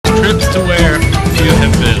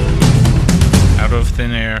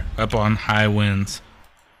thin air, up on high winds.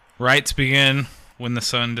 Rights begin when the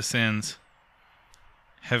sun descends.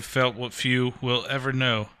 Have felt what few will ever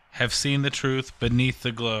know. Have seen the truth beneath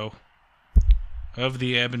the glow of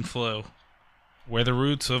the ebb and flow, where the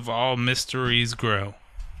roots of all mysteries grow.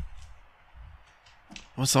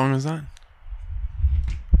 What song is that?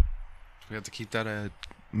 We have to keep that a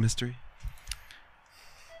mystery.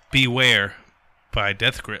 Beware by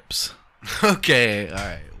Death Grips. Okay, all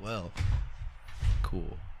right. Well,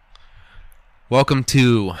 cool. Welcome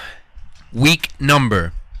to week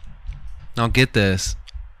number. Now get this.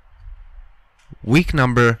 Week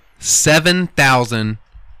number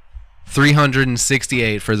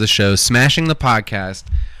 7,368 for the show, Smashing the Podcast.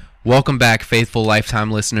 Welcome back, faithful Lifetime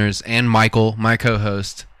listeners, and Michael, my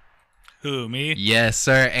co-host. Who, me? Yes,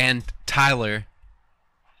 sir, and Tyler.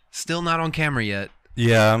 Still not on camera yet.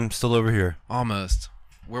 Yeah, I'm still over here. Almost.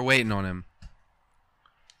 We're waiting on him.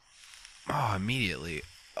 Oh, immediately.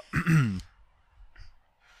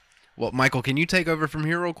 Well, Michael, can you take over from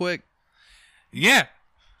here real quick? Yeah.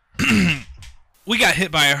 We got hit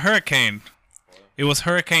by a hurricane. It was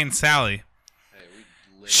Hurricane Sally.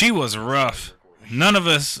 She was rough. None of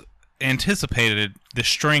us anticipated the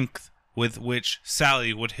strength with which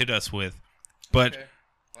Sally would hit us with, but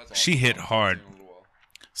she hit hard.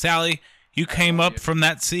 Sally, you came up from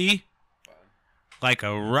that sea like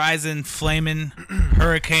a rising, flaming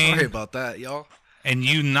hurricane. Sorry about that, y'all. And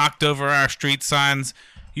you knocked over our street signs.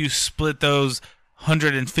 You split those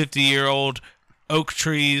 150-year-old oak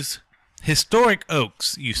trees, historic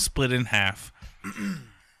oaks, you split in half.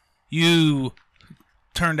 You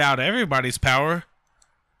turned out everybody's power.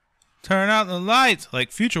 Turn out the lights,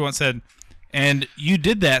 like Future once said. And you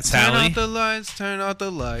did that, Sally. Turn out the lights, turn out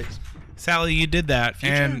the lights. Sally, you did that.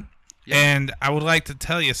 Future. And I would like to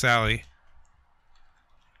tell you, Sally,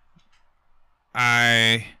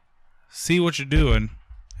 I see what you're doing,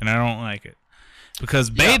 and I don't like it. Because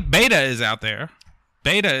Beta is out there.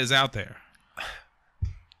 Beta is out there.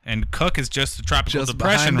 And Cook is just a tropical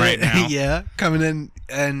depression right now. Yeah, coming in.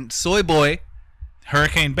 And Soy Boy.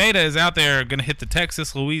 Hurricane Beta is out there, going to hit the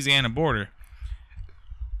Texas-Louisiana border.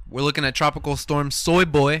 We're looking at Tropical Storm Soy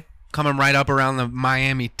Boy coming right up around the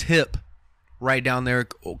Miami tip. Right down there,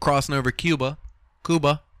 crossing over Cuba.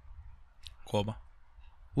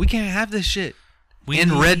 We can't have this shit.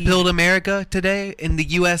 In red-pilled America today, in the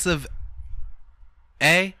U.S. of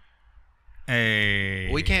A.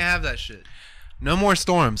 We can't have that shit. No more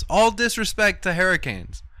storms. All disrespect to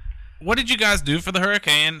hurricanes. What did you guys do for the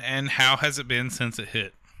hurricane, and how has it been since it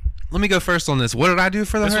hit? Let me go first on this. What did I do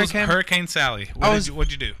for the hurricane? This was Hurricane Sally.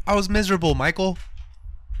 What'd you do? I was miserable, Michael.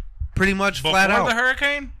 Pretty much flat out. Before the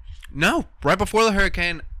hurricane? No, right before the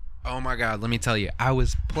hurricane. Oh my God, let me tell you. I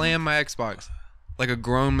was playing my Xbox like a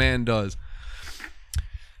grown man does.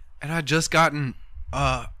 And I just gotten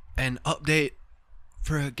an update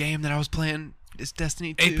for a game that I was playing. It's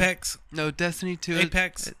Destiny 2. Apex? No, Destiny 2.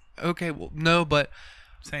 Apex? Okay, well, no, but...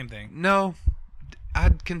 Same thing. No,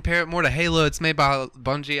 I'd compare it more to Halo. It's made by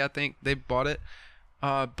Bungie, I think. They bought it.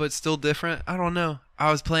 But still different. I don't know.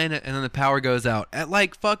 I was playing it, and then the power goes out. At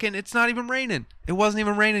like fucking... It's not even raining. It wasn't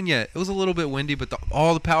even raining yet. It was a little bit windy, but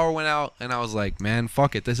all the power went out, and I was like, man,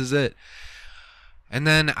 fuck it. This is it. And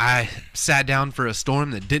then I sat down for a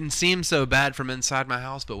storm that didn't seem so bad from inside my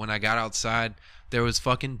house, but when I got outside, there was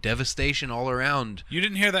fucking devastation all around. You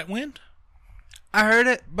didn't hear that wind? I heard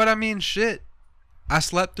it, but I mean, shit. I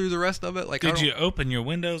slept through the rest of it. Like, did you open your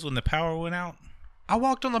windows when the power went out? I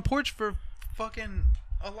walked on the porch for fucking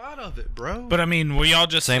a lot of it, bro. But I mean, were y'all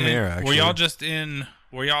just same here? Actually,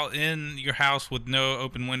 were y'all in your house with no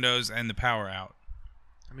open windows and the power out?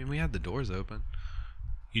 I mean, we had the doors open.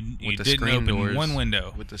 You didn't open doors, one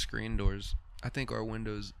window with the screen doors. I think our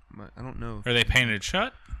windows. I don't know. Are they painted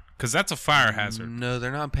shut? Because that's a fire hazard. No,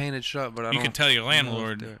 they're not painted shut. But you can tell your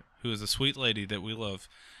landlord, who is a sweet lady that we love,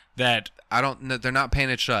 that I don't. No, they're not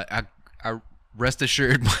painted shut. I rest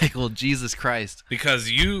assured, Michael. Jesus Christ. Because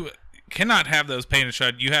you cannot have those painted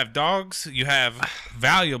shut. You have dogs. You have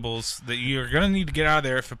valuables that you're gonna need to get out of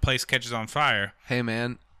there if a place catches on fire. Hey,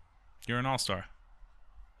 man. You're an all-star.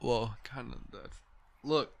 Well, kind of.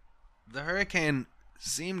 Look, the hurricane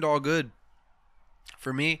seemed all good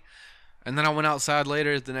for me, and then I went outside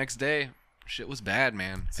later the next day. Shit was bad,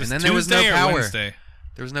 man. And then there was no power. Wednesday?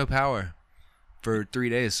 There was no power for 3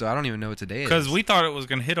 days, so I don't even know what today is. Because we thought it was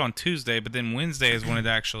going to hit on Tuesday, but then Wednesday is when it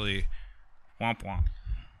actually womp womp.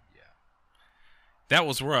 Yeah. That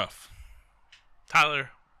was rough. Tyler,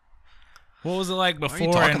 what was it like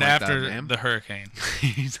before and after the hurricane?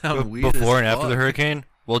 You sound weird. Before and after the hurricane?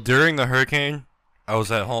 Well, during the hurricane, I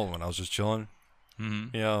was at home and I was just chilling.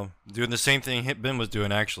 Mm-hmm. You know, doing the same thing Ben was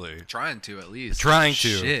doing actually. Trying to at least. Trying to.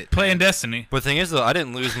 Shit. Playing Destiny. But the thing is though, I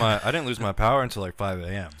didn't lose my power until like 5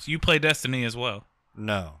 a.m. So you play Destiny as well.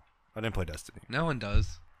 No, I didn't play Destiny. No one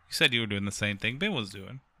does. You said you were doing the same thing Ben was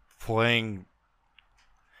doing. Playing.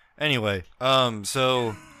 Anyway,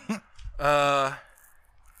 so, yeah,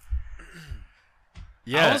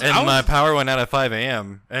 my power went out at 5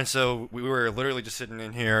 a.m. and so we were literally just sitting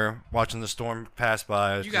in here watching the storm pass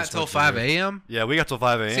by. You got till 5 a.m.? Yeah, we got till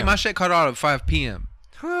 5 a.m. See, my shit cut out at 5 p.m.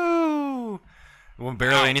 Woo! When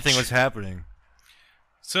barely anything was happening.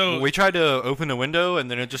 So we tried to open the window and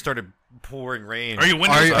then it just started pouring rain. Are your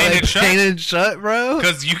windows painted shut? Painted shut, bro?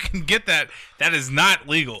 Because you can get that. That is not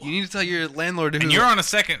legal. You need to tell your landlord. And you're on a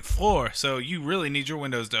second floor, so you really need your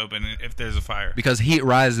windows to open if there's a fire. Because heat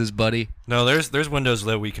rises, buddy. No, there's windows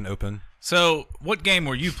that we can open. So, what game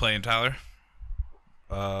were you playing, Tyler?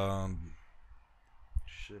 Shit, I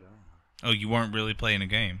don't know. Oh, you weren't really playing a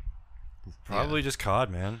game. Probably just COD,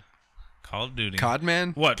 man. Call of Duty. COD,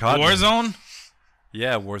 man? What? COD, Warzone?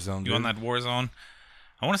 Yeah, Warzone. You on that Warzone?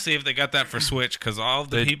 I want to see if they got that for Switch, because all of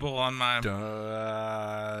the people on my...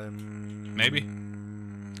 Maybe?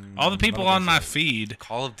 All the people on my feed...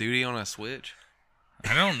 Call of Duty on a Switch?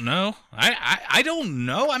 I don't know. I don't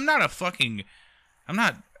know. I'm not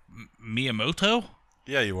Miyamoto.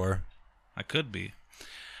 Yeah, you were. I could be.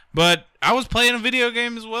 But I was playing a video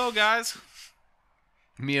game as well, guys.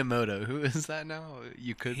 Miyamoto. Who is that now?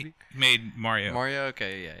 You could be? Made Mario. Mario?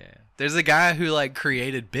 Okay, yeah. There's a guy who, like,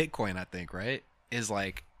 created Bitcoin, I think, right? Is,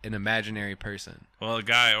 like, an imaginary person. Well, a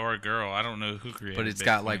guy or a girl. I don't know who created it. But it's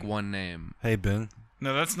got, like, one name. Hey, Ben.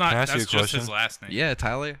 No, that's not. Can I ask That's you a just his question? last name. Yeah,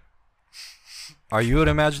 Tyler. Are you an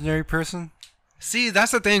imaginary person? See,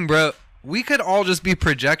 that's the thing, bro. We could all just be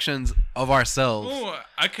projections of ourselves. Ooh,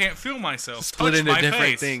 I can't feel myself. Split touch into my different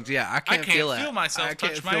face. things. Yeah, I can't feel it. myself I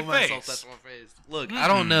can't touch feel my myself face. touch my face. Look, I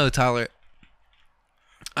don't know, Tyler.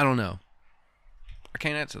 I don't know. I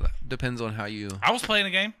can't answer that. Depends on how you... I was playing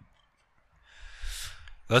a game.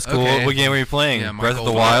 That's cool. Okay. What game were you playing? Yeah, Breath of Michael,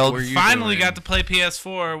 the Wild? what were you Finally doing? got to play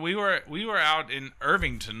PS4. We were out in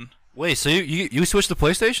Irvington. Wait, so you switched to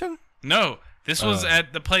PlayStation? No, this was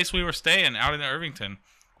at the place we were staying out in Irvington,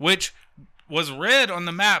 which was red on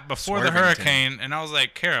the map before the Swervington. hurricane. And I was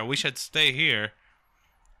like, Kara, we should stay here.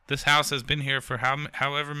 This house has been here for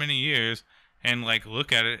however many years. And, like,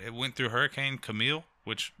 look at it. It went through Hurricane Camille,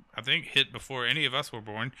 which I think hit before any of us were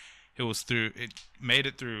born. It made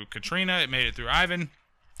it through Katrina. It made it through Ivan.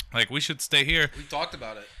 Like, we should stay here. We talked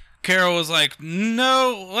about it. Carol was like,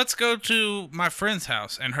 no, let's go to my friend's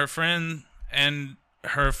house. And her friend and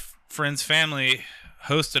her friend's family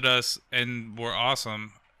hosted us and were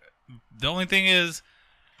awesome. The only thing is,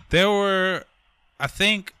 there were, I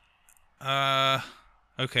think, there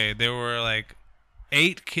were like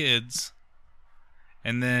 8 kids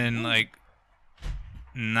and then like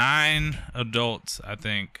 9 adults, I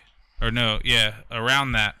think. Or no, yeah,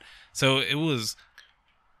 around that. So it was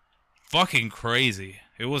fucking crazy.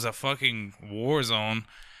 It was a fucking war zone.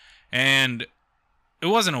 And it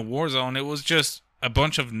wasn't a war zone. It was just a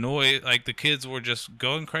bunch of noise. Like, the kids were just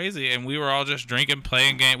going crazy. And we were all just drinking,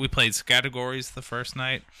 playing games. We played categories the first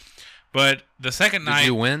night. But the second night... Did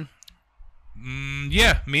you win?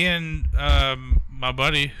 Yeah. Me and my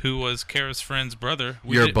buddy, who was Kara's friend's brother.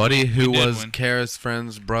 Your buddy who did was win. Kara's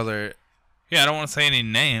friend's brother. Yeah, I don't want to say any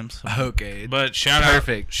names. Okay. But shout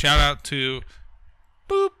out to...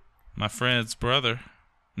 Boop. My friend's brother.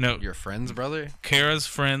 No. Your friend's brother? Kara's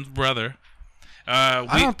friend's brother.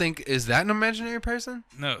 I don't think... Is that an imaginary person?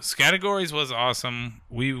 No. Categories was awesome.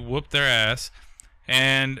 We whooped their ass.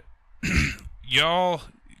 And y'all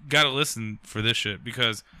got to listen for this shit,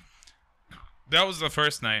 because that was the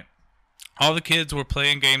first night. All the kids were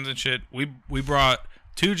playing games and shit. We brought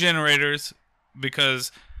 2 generators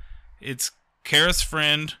because it's Kara's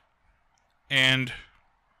friend and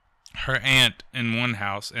her aunt in one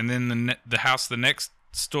house, and then the house the next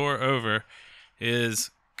store over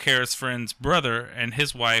is Kara's friend's brother and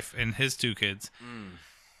his wife and his 2 kids.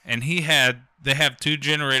 And they have 2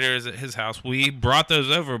 generators at his house. We brought those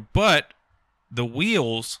over, but the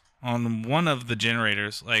wheels on one of the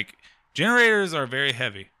generators, like, generators are very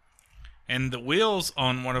heavy, and the wheels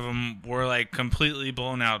on one of them were like completely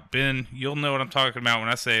blown out. Ben, you'll know what I'm talking about when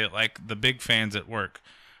I say it, like the big fans at work.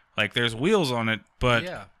 Like, there's wheels on it,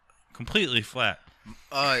 but completely flat.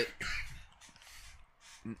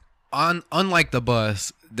 Unlike the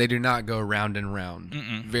bus, they do not go round and round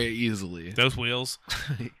very easily. Those wheels,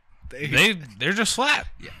 they're just flat.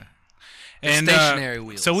 Yeah. And stationary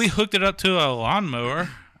wheels. So we hooked it up to a lawnmower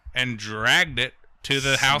and dragged it to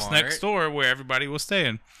the house next door where everybody was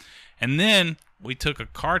staying. And then we took a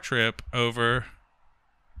car trip over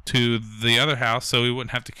to the other house so we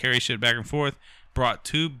wouldn't have to carry shit back and forth. Brought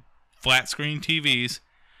 2 flat screen TVs,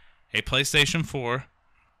 a PlayStation 4,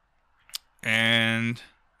 and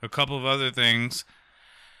a couple of other things.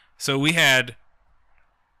 So we had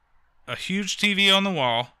a huge TV on the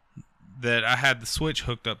wall that I had the Switch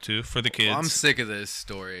hooked up to for the kids. Well, I'm sick of this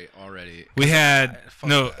story already. We had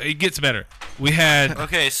it gets better. We had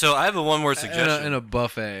Okay, so I have a one-word suggestion. in a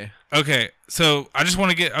buffet. okay. So I just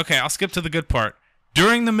want to get okay. I'll skip to the good part.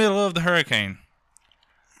 During the middle of the hurricane,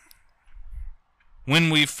 when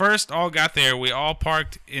we first all got there, we all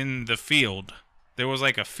parked in the field. There was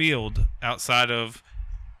like a field outside of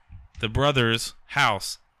the brothers'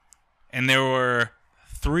 house, and there were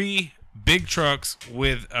 3 big trucks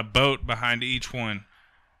with a boat behind each one.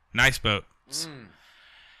 Nice boats.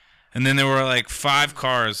 And then there were like 5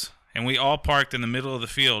 cars, and we all parked in the middle of the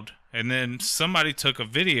field. And then somebody took a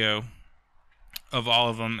video of all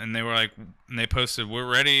of them, and they were like, and they posted, "We're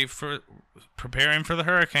ready for preparing for the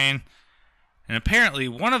hurricane." And apparently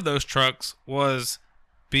one of those trucks was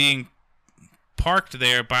being parked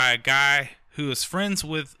there by a guy who is friends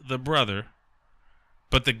with the brother,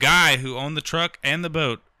 but the guy who owned the truck and the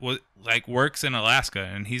boat was like works in Alaska,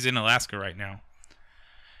 and he's in Alaska right now.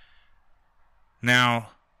 Now,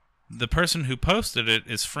 the person who posted it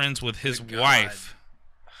is friends with his wife.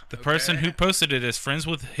 The person who posted it is friends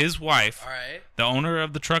with his wife. All right. The owner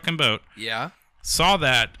of the truck and boat. Yeah. Saw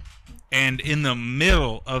that, and in the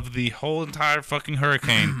middle of the whole entire fucking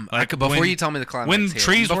hurricane, like before you tell me the climax, when here,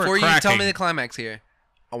 trees were before you cracking, tell me the climax here,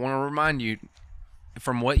 I want to remind you,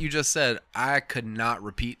 from what you just said, I could not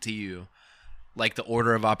repeat to you, like the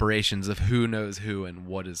order of operations of who knows who and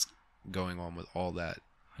what is going on with all that.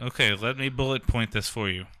 Okay, let me bullet point this for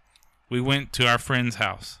you. We went to our friend's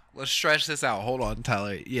house. Let's stretch this out. Hold on,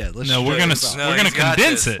 Tyler. Yeah, let's. No, we're gonna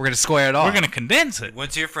condense it. We're gonna square it off. We're gonna condense it.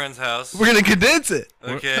 Went to your friend's house. We're gonna condense it.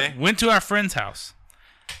 Okay. Went to our friend's house.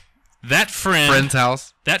 That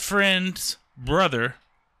friend's brother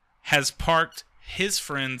has parked his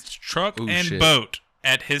friend's truck and boat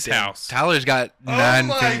at his house. Tyler's got 9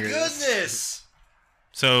 fingers. Oh my goodness!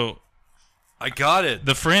 So I got it.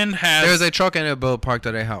 the friend has There's a truck and a boat parked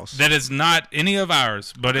at a house. that is not any of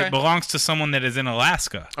ours, but it belongs to someone that is in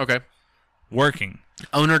Alaska Okay. working.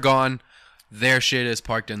 Owner gone. Their shit is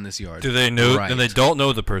parked in this yard. Do they know? Right. Then they don't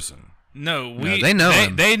know the person. No, they know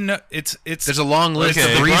him. They know it's. There's a long list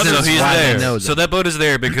Okay, of so reasons he's why there. they know them. So that boat is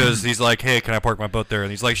there because he's like, "Hey, can I park my boat there?"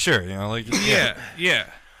 And he's like, "Sure." You know, like yeah.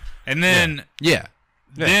 And then yeah.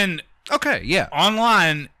 then Okay. Yeah.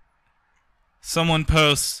 online, someone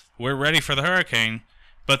posts, "We're ready for the hurricane,"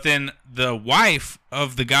 but then the wife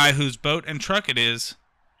of the guy whose boat and truck it is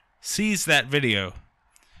sees that video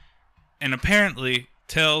and apparently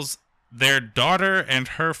tells their daughter and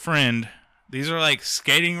her friend, these are like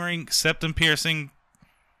skating rink, septum piercing,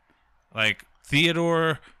 like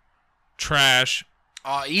Theodore trash.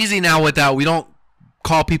 Easy now with that. We don't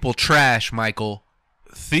call people trash, Michael.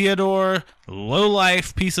 Theodore low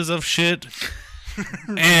life pieces of shit.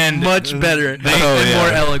 And much better. They, more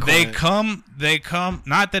eloquent. They come.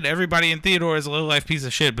 Not that everybody in Theodore is a low life piece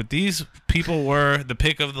of shit, but these people were the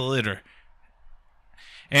pick of the litter.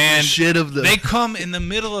 And shit of the. they come in the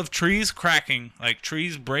middle of trees cracking, like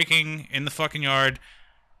trees breaking in the fucking yard,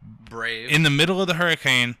 brave. in the middle of the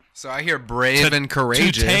hurricane. So I hear brave and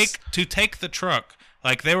courageous. To take the truck,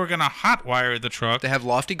 like they were gonna hotwire the truck. They have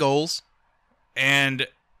lofty goals. And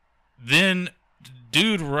then,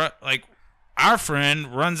 dude, like our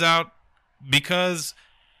friend runs out because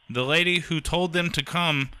the lady who told them to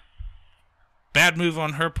come, bad move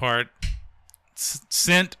on her part,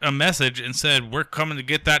 sent a message and said, "We're coming to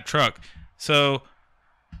get that truck." So,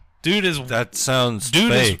 that sounds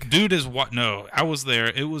fake. Dude is what? No, I was there.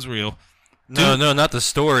 It was real. No, not the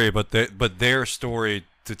story, but their story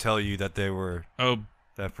to tell you that they were. Oh.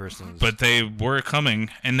 That person's. But they were coming,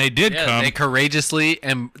 and they did come. They courageously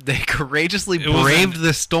braved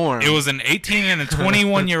the storm. It was an 18 and a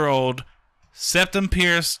 21-year-old, septum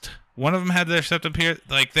pierced. One of them had their septum pierced.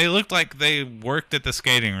 Like they looked like they worked at the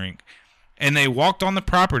skating rink, and they walked on the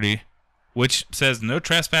property, which says no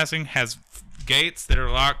trespassing, has gates that are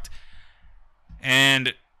locked,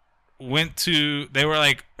 and went to. They were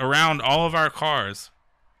like around all of our cars,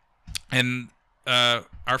 and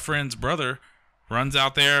our friend's brother runs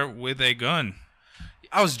out there with a gun.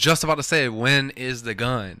 I was just about to say, when is the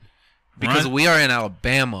gun? Because we are in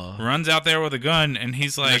Alabama. Runs out there with a gun, and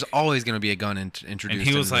he's like... There's always going to be a gun introduced and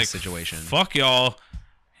he was into like, this situation. Fuck y'all.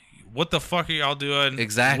 What the fuck are y'all doing?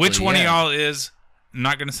 Exactly. Which one of y'all is... I'm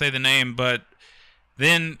not going to say the name, but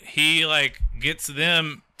then he like gets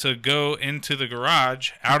them to go into the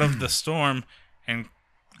garage out of the storm and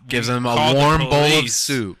Gives him a called the warm bowl of police.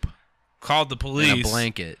 soup. Called the police. And a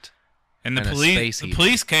blanket. And the and a police, space the heater.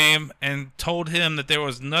 police came and told him that there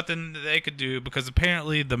was nothing that they could do because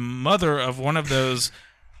apparently the mother of one of those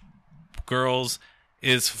girls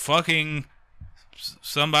is fucking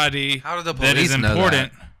somebody How did the that is police know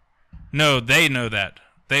important. No, they know that.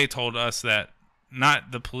 They told us that,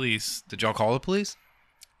 not the police. Did y'all call the police?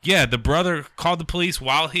 Yeah, the brother called the police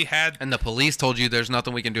while he had. And the police told you there's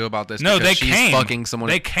nothing we can do about this. No, because they she's came. Fucking someone.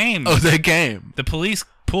 They came. Oh, they came. The police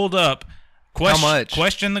pulled up. How much?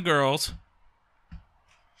 Questioned the girls.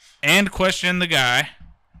 And questioned the guy,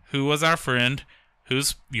 who was our friend,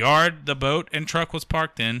 whose yard the boat and truck was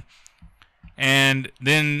parked in. And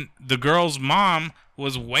then the girl's mom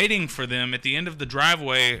was waiting for them at the end of the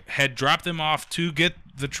driveway, had dropped them off to get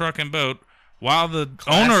the truck and boat, while the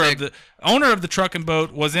owner of the truck and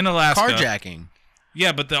boat was in Alaska. Carjacking.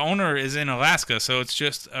 Yeah, but the owner is in Alaska, so it's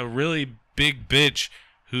just a really big bitch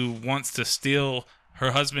who wants to steal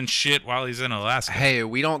her husband's shit while he's in Alaska. Hey,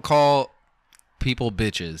 we don't call people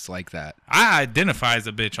bitches like that. I identify as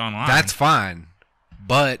a bitch online. That's fine.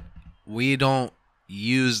 But we don't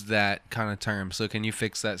use that kind of term. So can you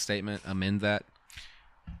fix that statement? Amend that?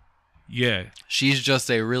 Yeah. She's just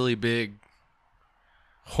a really big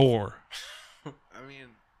Whore. I mean,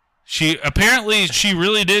 She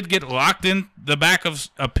really did get locked in the back of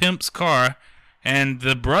a pimp's car, and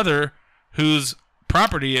the brother whose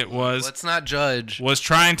property it was let's not judge. was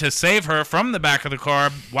trying to save her from the back of the car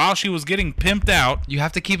while she was getting pimped out. You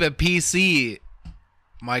have to keep it PC,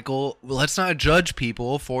 Michael. Let's not judge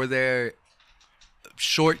people for their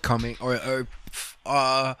shortcoming or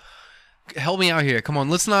help me out here. Come on,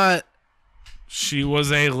 let's not. She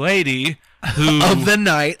was a lady who Of the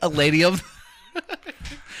night, a lady of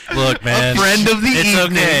Look, man. a friend of the it's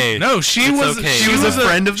evening. okay. No, she It's was. okay. She She was was a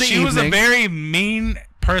friend of the She was a evening. very mean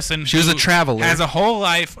person. She was who a traveler. Has a whole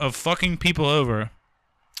life of fucking people over.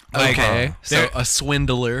 Like, Okay, so there- a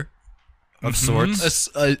swindler, Of sorts.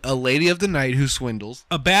 a lady of the night who swindles.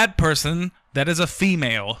 a bad person that is a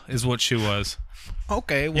female is what she was.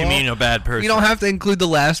 Okay, well, You mean a bad person? you don't have to include the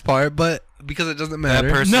last part, but because it doesn't matter.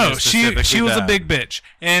 person- No, is she specifically was a bad. big bitch,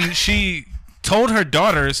 and she told her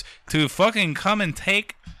daughters to fucking come and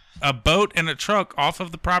take a boat and a truck off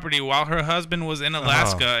of the property while her husband was in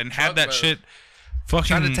Alaska and had Truck that boat. shit fucking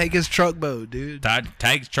Trying to take his truck boat, dude.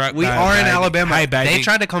 take truck. We bye, are in bye. Alabama. Hi, baby. They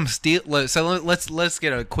tried to come steal. So let's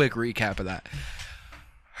get a quick recap of that.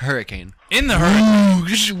 Hurricane. in the hurricane.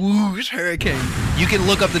 Whoosh, whoosh, hurricane. You can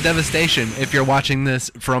look up the devastation if you're watching this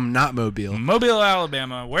from not Mobile. Mobile,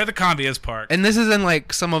 Alabama, where the combi is parked. And this is in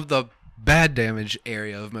like some of the bad damage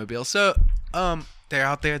area of Mobile. So, they're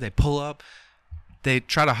out there. They pull up. They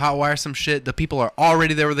try to hotwire some shit. The people are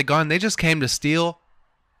already there with a gun. They just came to steal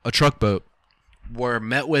a truck boat. Were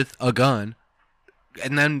met with a gun,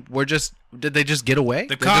 and then did they just get away?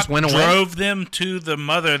 The They cop just went away. drove them to the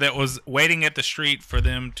mother that was waiting at the street for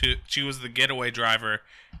them to. She was the getaway driver.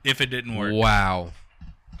 If it didn't work. Wow.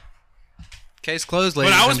 Case closed, But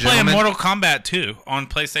ladies I was and playing gentlemen. Mortal Kombat 2 on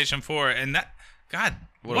PlayStation 4, and that, God,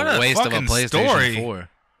 what a waste of a fucking PlayStation story! 4.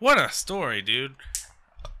 What a story, dude!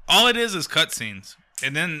 All it is cutscenes,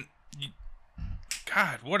 and then,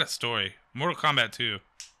 God, what a story! Mortal Kombat 2.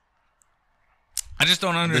 I just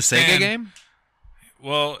don't The understand. Sega game?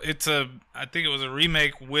 Well, I think it was a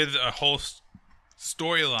remake with a whole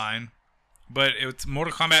storyline, but it's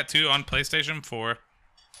Mortal Kombat 2 on PlayStation 4,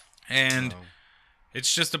 and.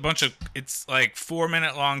 It's just a bunch of, it's like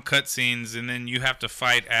 4-minute long cutscenes, and then you have to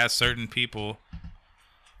fight as certain people.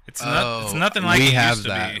 It's nothing like it used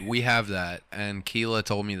to be. We have that, and Keela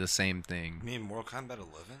told me the same thing. You mean Mortal Kombat 11?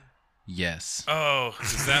 Yes. Oh,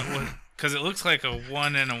 is that what? Because it looks like a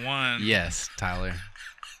 1 and a 1. Yes, Tyler.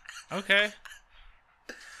 Okay.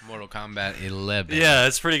 Mortal Kombat 11. Yeah,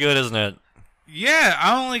 it's pretty good, isn't it? Yeah,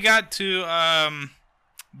 I only got to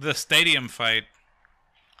the stadium fight.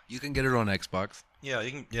 You can get it on Xbox. Yeah,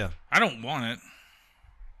 you can. Yeah. I don't want it.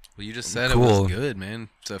 Well, you just said it Cool. was good, man.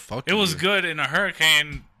 So fuck It was you. good in a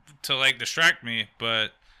hurricane to like distract me, but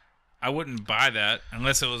I wouldn't buy that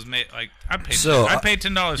unless it was made like I paid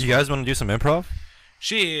 $10. You guys want to do some improv?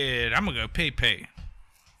 Shit, I'm gonna go pay.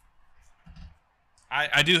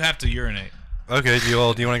 I do have to urinate. Okay. Do you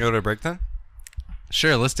want to go to a break then?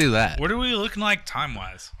 Sure, let's do that. What are we looking like time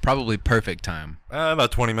wise? Probably perfect time.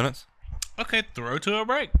 About 20 minutes. Okay, throw to a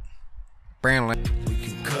break. Brandon. We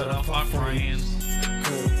can cut off our friends.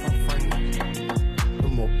 The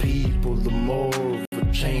more people, the more of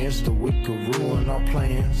a chance that we could ruin our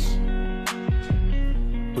plans.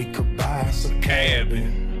 We could buy us a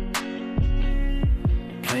Cabin.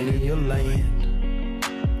 plenty of land.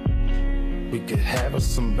 We could have us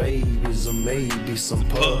some babies or maybe some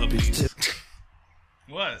puppies.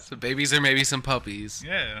 What? Some babies or maybe some puppies.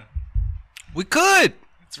 Yeah. We could.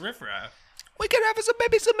 It's riffraff. We could have us some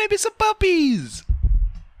babies or maybe some puppies.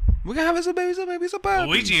 We can have us some babies or maybe some puppies.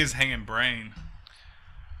 Luigi is hanging brain.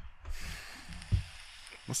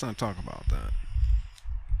 Let's not talk about that.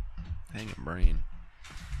 Hanging brain.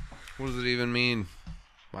 What does it even mean,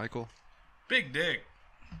 Michael? Big dick.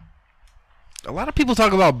 A lot of people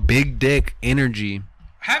talk about big dick energy.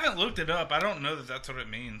 I haven't looked it up. I don't know that that's what it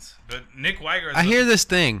means. But Nick Weiger. I hear this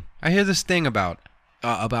thing about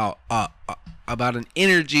an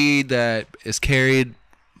energy that is carried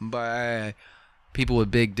by people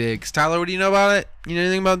with big dicks. Tyler, what do you know about it? You know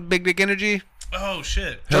anything about big dick energy? Oh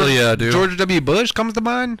shit. Hell yeah, dude. George W. Bush comes to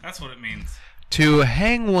mind. That's what it means. To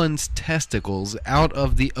hang one's testicles out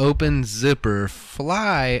of the open zipper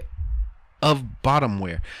fly of bottom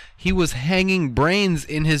wear. He was hanging brains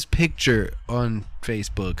in his picture on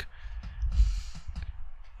Facebook.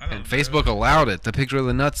 And Facebook allowed it, the picture of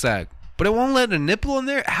the nutsack. But it won't let a nipple in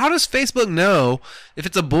there? How does Facebook know if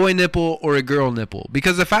it's a boy nipple or a girl nipple?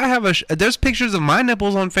 Because if I have there's pictures of my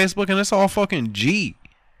nipples on Facebook and it's all fucking G.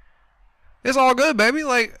 It's all good, baby.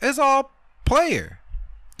 Like, it's all player.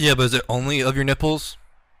 Yeah, but is it only of your nipples?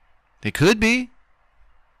 It could be.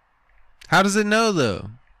 How does it know, though?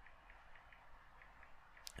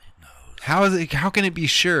 It knows. How can it be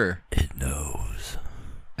sure? It knows.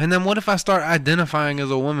 And then what if I start identifying as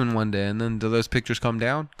a woman one day, and then do those pictures come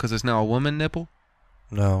down because it's now a woman nipple?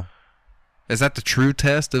 No. Is that the true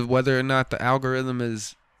test of whether or not the algorithm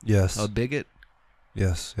is Yes. a bigot?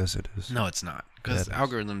 Yes, it is. No, it's not. Because Yeah, it is.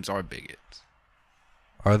 algorithms are bigots.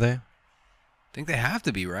 Are they? I think they have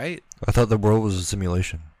to be, right? I thought the world was a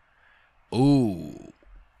simulation. Ooh.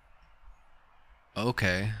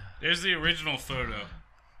 Okay. There's the original photo.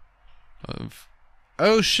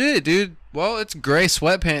 Oh shit, dude. Well, it's gray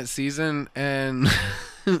sweatpants season, and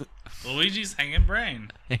Luigi's hanging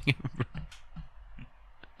brain.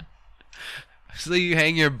 so you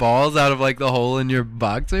hang your balls out of like the hole in your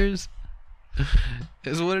boxers?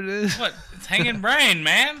 Is what it is? What? It's hanging brain,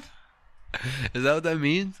 man. Is that what that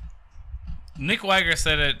means? Nick Weiger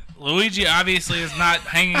said it. Luigi obviously is not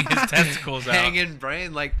hanging his testicles out. Hanging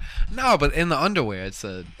brain, like no, but in the underwear, it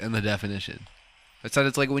said in the definition. It said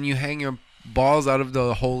it's like when you hang your balls out of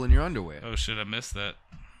the hole in your underwear. Oh shit, I missed that.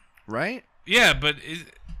 Right? Yeah, but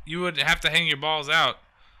you would have to hang your balls out.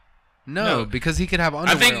 No, because he could have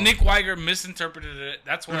underwear. I think on. Nick Weiger misinterpreted it.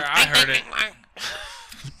 That's where I heard it.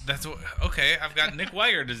 That's what. Okay, I've got Nick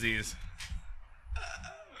Weiger disease.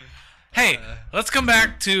 Hey, let's come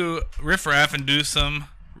back to Riff Raff and do some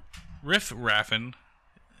riff raffing,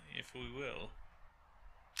 if we will.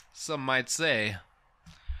 Some might say.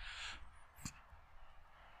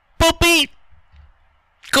 Poopy!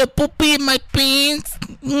 Go poopy in my pants.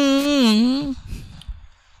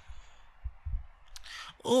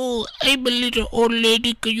 Oh, I'm a little old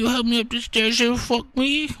lady. Can you help me up the stairs and fuck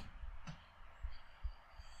me?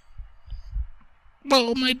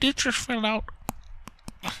 Oh, my ditches fell out.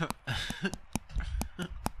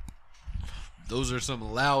 Those are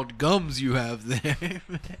some loud gums you have there.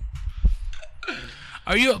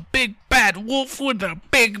 Are you a big bad wolf with a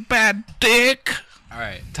big bad dick? All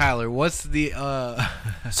right, Tyler, what's the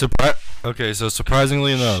Okay, so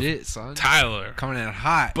surprisingly enough, shit, son? Tyler, Coming in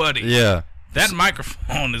hot. buddy, yeah. That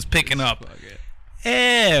microphone is picking up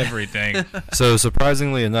everything. So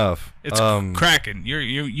surprisingly enough, It's cracking.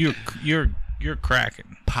 You're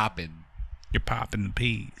cracking. Popping. You're popping the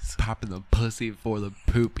peas. Popping the pussy for the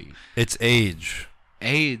poopy. it's age.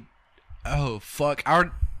 Age. Oh, fuck.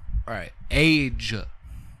 Alright. Age.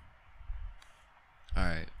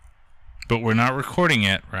 Alright. But we're not recording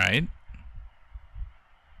yet, right?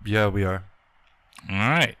 Yeah, we are. All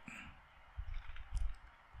right.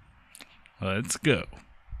 Let's go.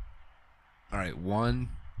 Alright. 1,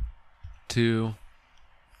 2,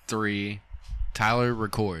 3. Tyler,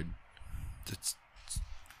 record. It's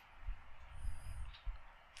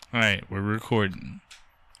All right, we're recording.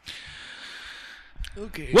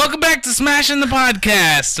 Okay. Welcome back to Smashing the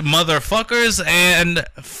Podcast, motherfuckers and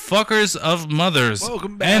fuckers of mothers.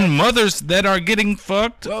 Welcome back. And mothers that are getting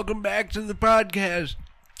fucked. Welcome back to the podcast,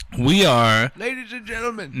 We are ladies and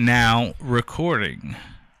gentlemen. now recording.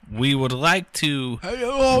 We would like to Hey,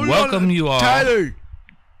 hold welcome on. you all. Tyler,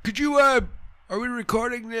 could you, are we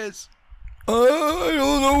recording this? I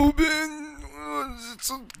don't know, Ben.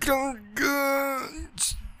 It's kind of good.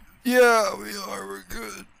 Yeah, we are. We're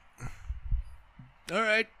good.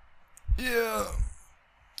 Alright. Yeah.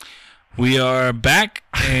 We are back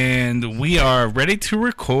And we are ready to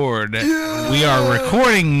record. We are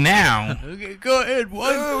recording now. Okay, go ahead.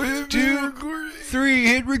 1, 2, 3.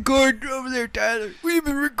 Hit record over there, Tyler. We've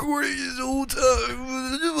been recording this whole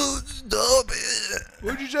time. Stop it.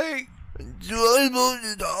 What'd you say?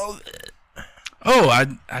 Stop it. Oh,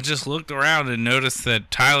 I just looked around and noticed that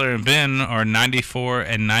Tyler and Ben are 94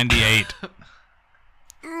 and 98.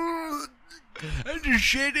 I just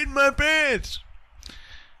shit in my pants.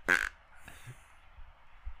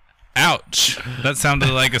 Ouch. That sounded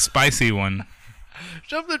like a spicy one.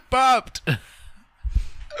 Something popped.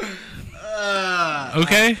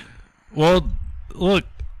 Okay. Well, look,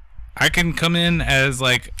 I can come in as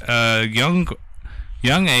like a young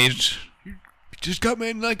age. Just come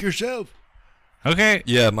in like yourself. Okay.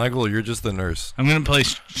 Yeah, Michael, you're just the nurse. I'm going to play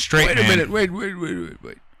straight Wait man. a minute. Wait.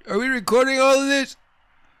 Are we recording all of this?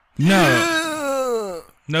 No.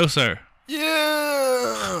 No, sir.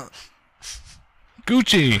 Yeah.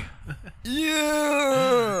 Gucci.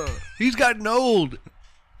 Yeah. He's gotten old.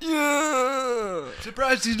 Yeah.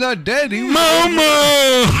 Surprised he's not dead. He was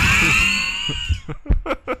Momo!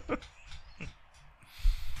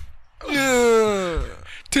 Yeah.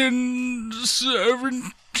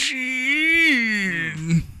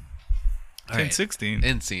 10-17. All right. 10-16.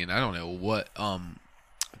 End scene. I don't know what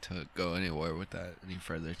to go anywhere with that any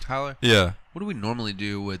further. Tyler, Yeah. what do we normally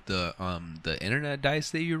do with the internet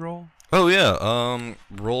dice that you roll? Oh yeah.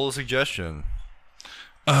 Roll a suggestion.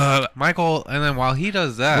 Michael, and then while he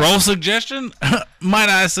does that, Roll suggestion? Might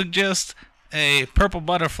I suggest a purple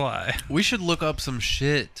butterfly? we should look up some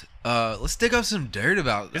shit. Let's dig up some dirt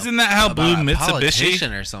about. Isn't that how Blue about a Mitsubishi?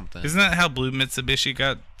 politician or something? Isn't that how Blue Mitsubishi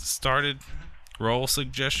got started? Roll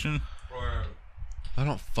suggestion? I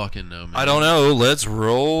don't fucking know, man. I don't know. Let's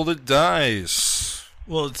roll the dice.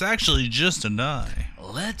 Well, it's actually just a die.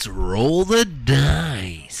 Let's roll the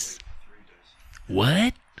dice.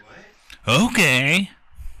 What? Okay.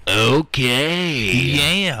 Okay.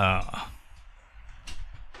 Yeah.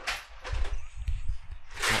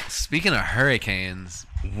 Well, speaking of hurricanes,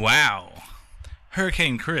 Wow.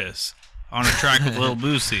 Hurricane Chris on a track with Lil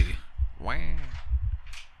Boosie. wow,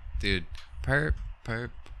 dude, perp.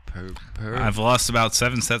 I've lost about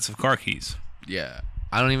 7 sets of car keys. Yeah,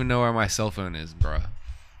 I don't even know where my cell phone is, bro.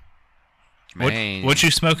 Man, What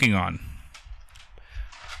you smoking on?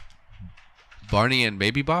 Barney and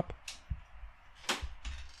Baby Bop?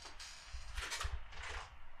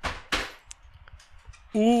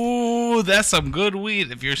 Ooh, that's some good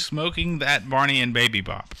weed if you're smoking that Barney and Baby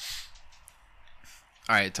Bop.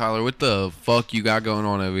 All right, Tyler, what the fuck you got going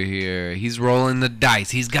on over here? He's rolling the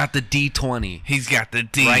dice. He's got the D20. He's got the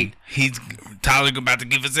D. Right. Tyler about to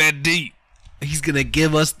give us that D. He's gonna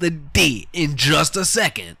give us the D in just a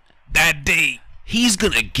second. That D. He's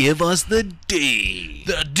gonna give us the D.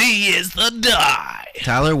 The D is the die.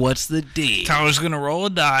 Tyler, what's the D? Tyler's gonna roll a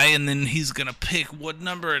die, and then he's gonna pick what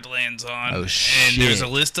number it lands on. Oh, shit. And there's a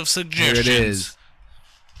list of Here suggestions. it is.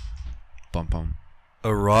 Bum bum.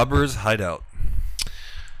 A robber's hideout.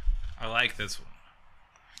 I like this one.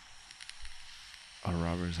 A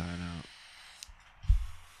robber's hideout.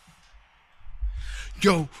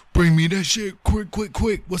 Yo, bring me that shit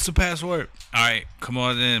quick. What's the password? All right, come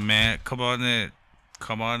on in, man. Come on in.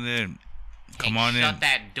 Come on in. Shut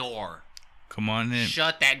that door. Come on in.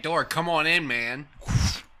 Shut that door. Come on in, man. All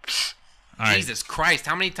right. Jesus Christ.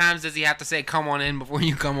 How many times does he have to say come on in before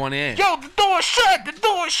you come on in? Yo, the door's shut! The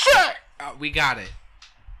door's shut! We got it.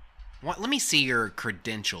 What? Let me see your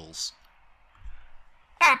credentials.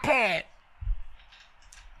 iPad!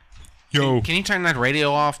 Yo, Can you turn that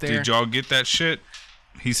radio off there? did y'all get that shit?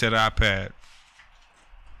 He said iPad.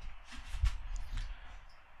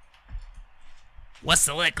 What's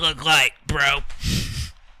the lick look like, bro?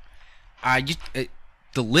 The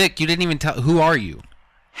lick, you didn't even tell. Who are you?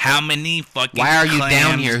 How many fucking Why are you down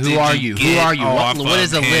clams here? did Who are you? Who get are you? off What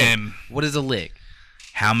is a of lick? him? What is a lick?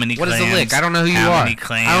 How many What is clams? a lick? I don't know who you how are. Many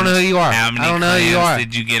clams, I don't know who you are. How many I don't know who you clams are.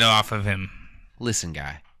 did you get off of him? Listen,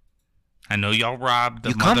 guy. I know y'all robbed the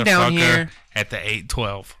You come down motherfucker here. at the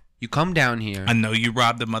 812. You come down here. I know you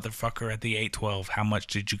robbed the motherfucker at the 812. How much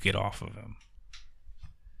did you get off of him?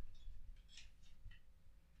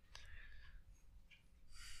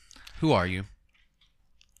 Who are you?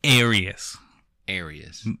 Arius.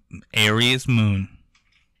 Arius. Arius Moon.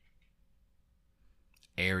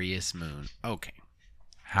 Arius Moon. Okay.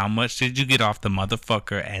 How much did you get off the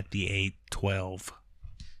motherfucker at the 812?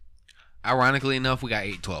 Ironically enough, we got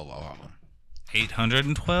 812 off of them.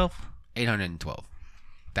 812?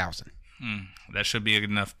 812,000. That should be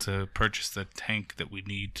enough to purchase the tank that we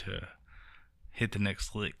need to hit the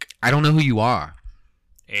next lick. I don't know who you are.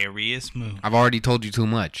 Arius Moon. I've already told you too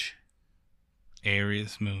much.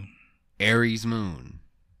 Aries moon. Aries moon.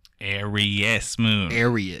 Aries moon.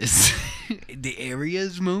 Areas. The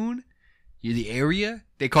Areas moon? You're the area?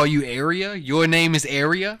 They call you Area? Your name is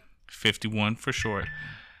Area? 51 for short.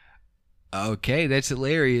 Okay, that's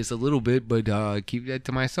hilarious a little bit, but keep that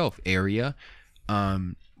to myself. Area.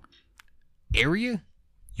 Area?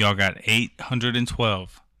 Y'all got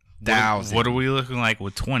 812. Thousand. What are we looking like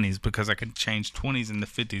with 20s? Because I can change 20s into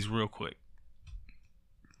 50s real quick.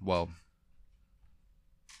 Well,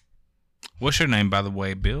 What's your name, by the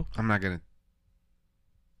way, Bill? I'm not going to.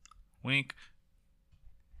 Wink.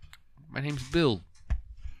 My name's Bill. All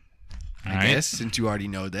I right. guess, since you already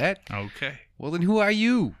know that. Okay. Well, then who are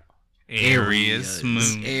you? Aries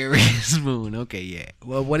moon. Aries moon. Okay, yeah.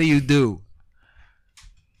 Well, what do you do?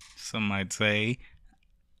 Some might say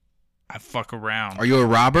I fuck around. Are you a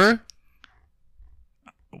robber?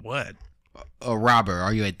 What? A robber.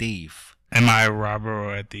 Are you a thief? Am I a robber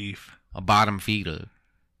or a thief? A bottom feeder.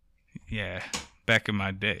 Yeah, back in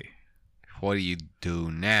my day. What do you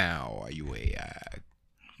do now? Are you a...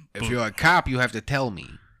 if you're a cop, you have to tell me.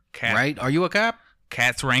 Right? Are you a cop?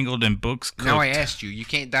 Cats wrangled and books cooked. No, I asked you. You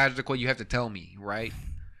can't dodge the question. You have to tell me, right?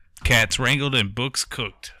 Cats wrangled and books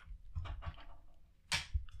cooked.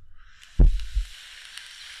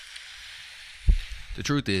 The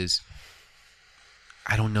truth is,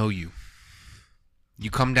 I don't know you. You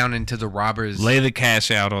come down into the robbers. Lay the cash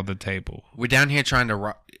out on the table. We're down here trying to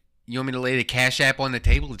rob. You want me to lay the cash app on the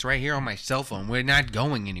table? It's right here on my cell phone. We're not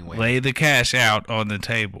going anywhere. Lay the cash out on the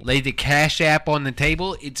table. Lay the cash app on the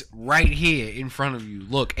table. It's right here in front of you.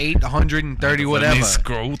 Look, 830 whatever. Let me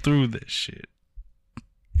scroll through this shit.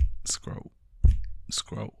 Scroll.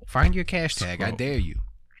 Find your cash tag. I Scroll. dare you.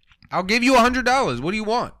 I'll give you $100. What do you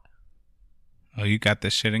want? Oh, you got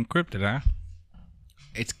this shit encrypted, huh?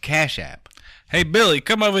 It's Cash App. Hey, Billy,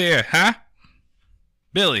 come over here, huh?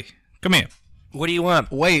 Billy, come here. What do you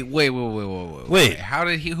want? Wait. Wait. How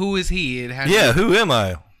did he? Who is he? And how Yeah, who am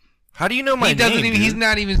I? How do you know my he doesn't name? even. dude? He's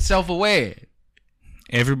not even self-aware.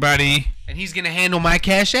 Everybody, And he's gonna handle my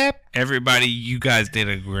Cash App. you guys did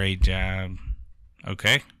a great job.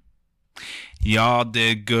 Okay? Y'all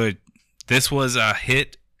did good. This was a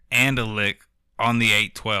hit and a lick on the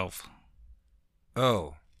 812.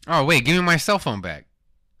 Oh. Oh wait, give me my cell phone back.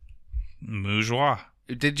 Moujwa.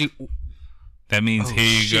 Did you? That means Oh, here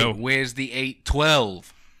you shit. go. Where's the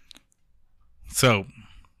 812? So,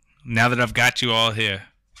 now that I've got you all here,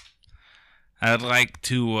 I'd like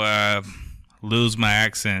to lose my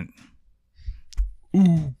accent.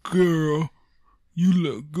 Ooh, girl, you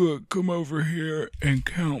look good. Come over here and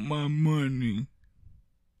count my money.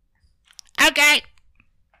 Okay.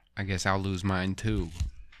 I guess I'll lose mine too.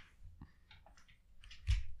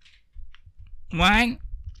 1,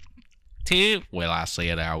 2, Well, I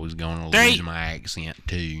said I was gonna 3. lose my accent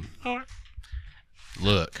too. 4.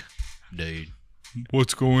 Look, dude,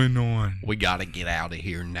 What's going on? we gotta get out of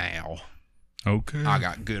here now. Okay. I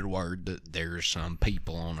got good word that there's some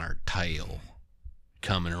people on our tail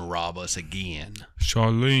coming to rob us again.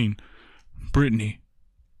 Charlene, Brittany,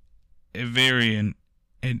 Evarian,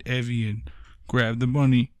 and Evian, grab the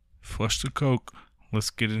money, flush the coke. Let's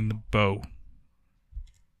get in the bow.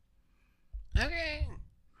 Okay.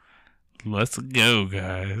 Let's go,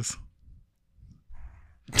 guys.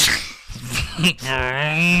 All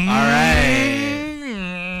right.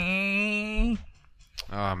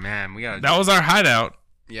 Oh man, we gotta. That was our hideout.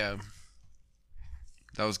 Yeah.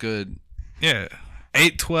 That was good. Yeah.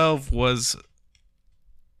 812 was.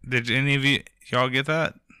 Did any of y'all get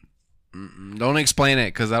that? Don't explain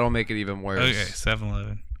it, cause that'll make it even worse. Okay,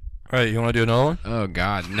 7-Eleven. All right, you want to do another one? Oh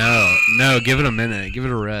God, no. Give it a minute. Give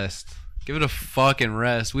it a rest. Give it a fucking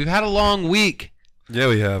rest. We've had a long week. Yeah,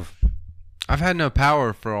 we have. I've had no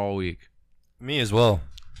power for all week. Me as well.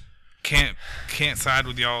 Can't side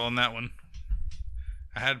with y'all on that one.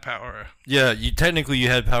 I had power. Yeah, you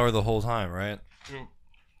had power the whole time, right? Mm.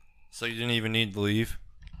 So you didn't even need to leave?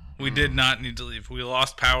 We did not need to leave. We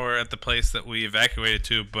lost power at the place that we evacuated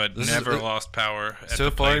to, but This is- never lost power at So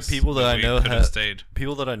the far, place people that I we know could have have stayed.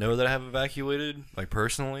 People that I know that have evacuated, like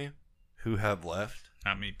personally, who have left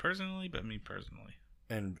Not me personally, but me personally.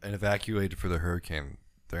 and evacuated for the hurricane,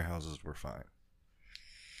 their houses were fine.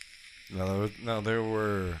 No, there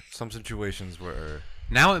were some situations where...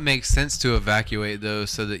 Now it makes sense to evacuate though,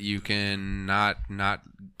 so that you can not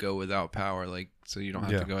go without power. Like, so you don't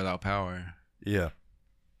have to go without power. Yeah.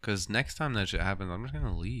 Cause next time that shit happens, I'm just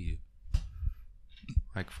gonna leave.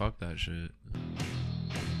 Like, fuck that shit.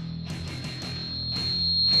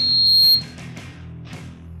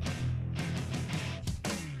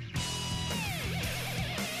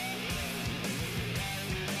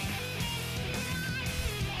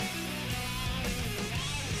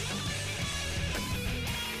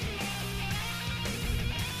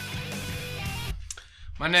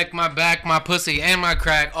 My neck, my back, my pussy, and my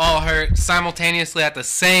crack all hurt simultaneously at the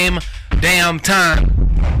same damn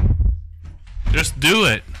time. Just do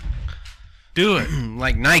it. Do it.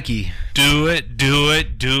 Like Nike. Do it, do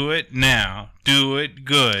it, do it now. Do it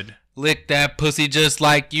good. Lick that pussy just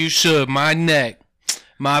like you should. My neck,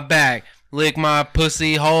 my back, lick my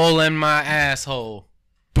pussy hole and my asshole.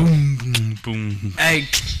 Boom, boom, boom. Hey,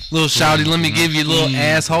 little shouty, let me give you a little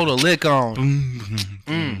asshole to lick on. Boom,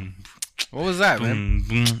 boom. What was that, man?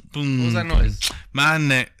 Boom, boom, boom. What was that noise? My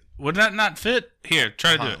neck. Would that not fit? Here,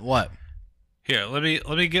 try to do it. What? Here, let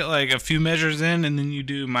me get like a few measures in, and then you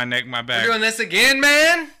do my neck, my back. We're doing this again,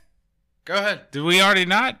 man? Go ahead. Did we already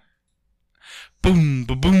not? Boom,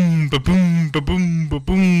 ba boom, ba boom, ba boom, ba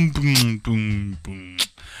boom, boom, boom, boom,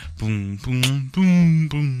 boom, boom, boom,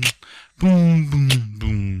 boom, boom, boom,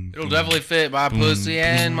 boom. It'll definitely fit my pussy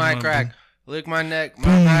and my crack. Lick my neck,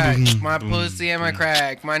 my back, my pussy and my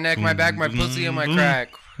crack. My neck, my back, my pussy and my crack.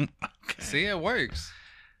 See, it works.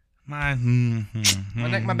 My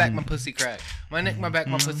neck, my back, my pussy crack. My neck, my back,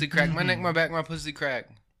 my pussy crack. My neck, my back, my pussy crack.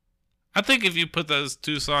 I think if you put those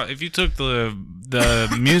two songs, if you took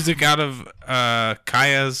the music out of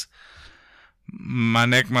Kaya's "My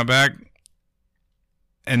Neck, My Back,"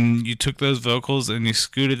 and you took those vocals and you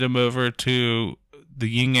scooted them over to the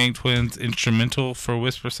Yin Yang Twins instrumental for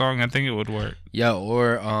Whisper Song, I think it would work. Yeah,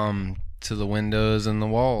 or to the windows and the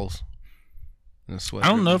walls. I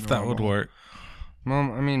don't know if that would work. Well,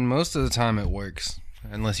 I mean, most of the time it works,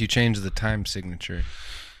 unless you change the time signature.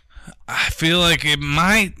 I feel like it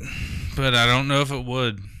might, but I don't know if it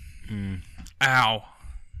would. Ow.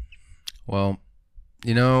 Well,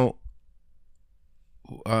 you know,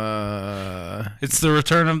 it's the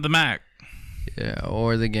return of the Mac. Yeah,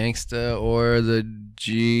 or the gangsta, or the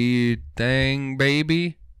G thing,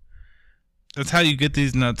 baby. That's how you get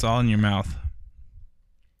these nuts all in your mouth.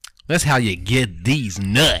 That's how you get these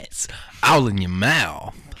nuts all in your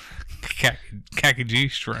mouth. Khaki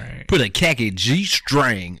G-string. Put a khaki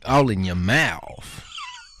G-string all in your mouth.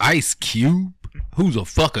 Ice Cube, who the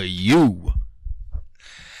fuck are you?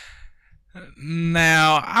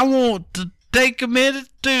 Now, I want to take a minute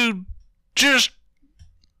to just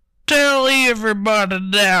tell everybody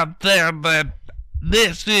out there that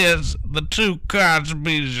this is the Two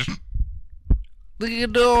Cosbys. You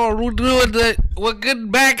know, we're doing that. We're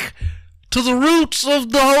getting back to the roots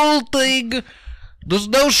of the whole thing. There's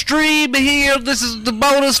no stream here. This is the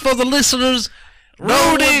bonus for the listeners.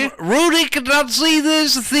 Rudy cannot see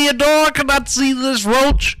this. Theodore cannot see this.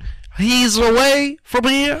 Roach, he's away from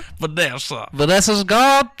here. Vanessa's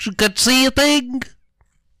gone. She can't see a thing.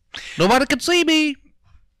 Nobody can see me.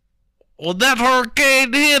 When that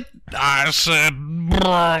hurricane hit, I said, bro,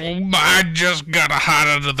 I just gotta hide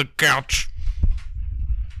under the couch.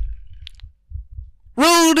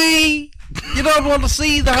 Rudy, you don't want to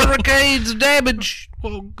see the hurricane's damage.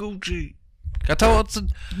 Oh, Gucci. I told it's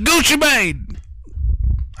Gucci Mane.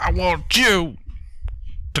 I want you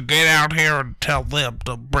to get out here and tell them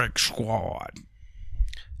the Brick Squad.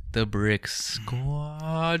 The Brick Squadron.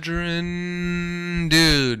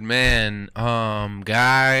 Dude, man.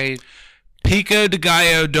 Guy. Pico de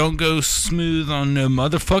Gallo don't go smooth on no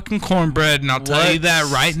motherfucking cornbread, and I'll tell you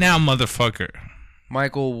that right now, motherfucker.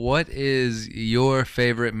 Michael, what is your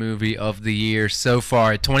favorite movie of the year so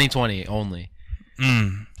far? 2020 only.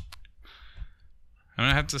 I'm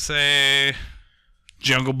gonna have to say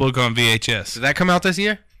Jungle Book on VHS. Did that come out this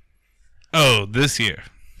year? Oh, this year.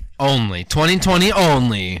 Only. 2020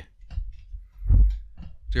 only.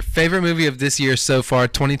 Your favorite movie of this year so far,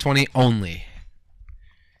 2020 only.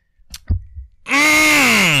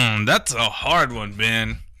 That's a hard one,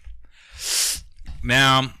 Ben.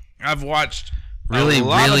 Now, I've watched really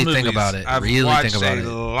movies. think about it. I've really watched think about a it.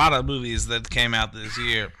 lot of movies that came out this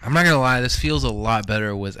year. I'm not gonna lie, this feels a lot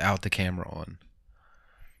better without the camera on.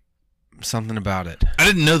 Something about it. I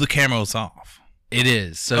didn't know the camera was off. It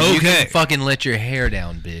is. So you can fucking let your hair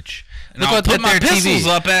down, bitch. And I'll put my pistols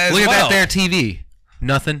up as well. Look at that there TV.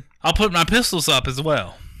 Nothing. I'll put my pistols up as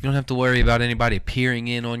well. You don't have to worry about anybody peering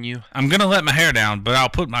in on you. I'm gonna let my hair down, but I'll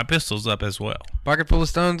put my pistols up as well. Pocket full of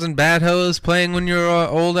stones and bad hoes playing on your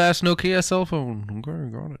old ass Nokia cell phone. Okay,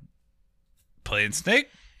 got it. Playing Snake?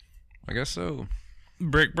 I guess so.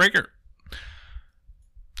 Brick Breaker.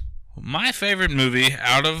 My favorite movie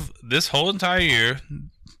out of this whole entire year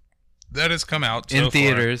that has come out so in far.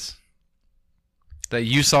 theaters. That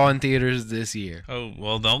you saw in theaters this year. Oh,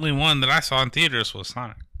 well, the only one that I saw in theaters was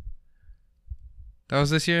Sonic. That was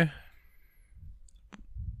this year?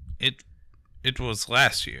 It was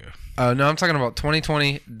last year. Oh, no, I'm talking about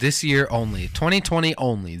 2020, this year only. 2020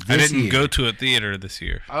 only, this I didn't year. go to a theater this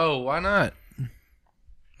year. Oh, why not?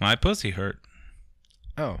 My pussy hurt.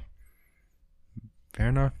 Oh. Fair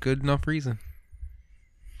enough. Good enough reason.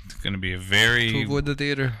 It's going to be a very... To avoid the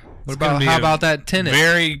theater. What gonna about, be how a about that Tenet?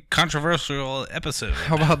 very controversial episode.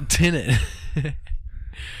 How about Tenet?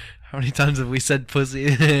 How many times have we said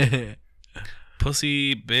pussy?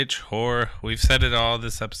 Pussy, bitch, whore. We've said it all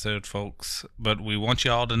this episode, folks. But we want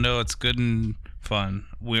you all to know it's good and fun.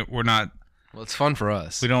 We're not... Well, it's fun for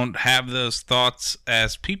us. We don't have those thoughts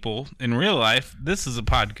as people in real life. This is a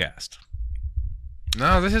podcast.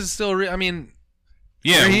 No, this is still real. I mean,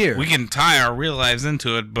 Yeah, we're here. we can tie our real lives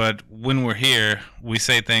into it, but when we're here, we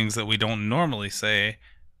say things that we don't normally say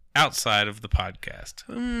outside of the podcast.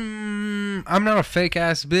 I'm not a fake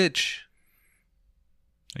ass bitch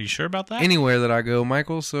Are you sure about that? anywhere that I go,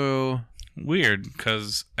 Michael. So, Weird,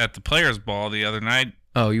 because at the Players' Ball the other night...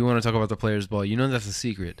 oh, you want to talk about the Players' Ball? You know that's a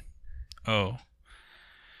secret. Oh.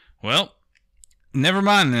 Well, never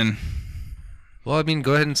mind then. Well, I mean,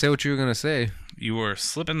 go ahead and say what you were gonna say. You were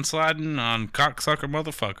slipping sliding on cocksucker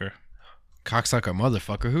motherfucker. Cocksucker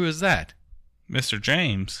motherfucker. Who is that? Mr.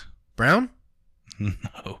 James. Brown?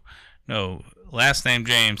 No. Last name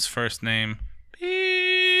James, first name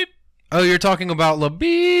beep. Oh, you're talking about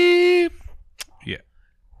LaBeep. Yeah.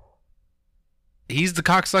 He's the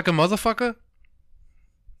cocksucker motherfucker?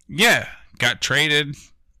 Yeah. Got traded,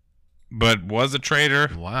 but was a traitor.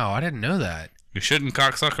 Wow, I didn't know that. You shouldn't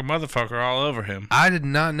cocksucker motherfucker all over him. I did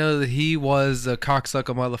not know that he was a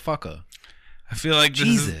cocksucker motherfucker. I feel like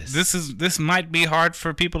this might be hard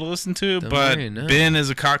for people to listen to, but Ben is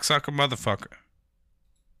a cocksucker motherfucker.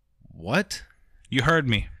 What? You heard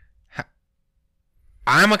me.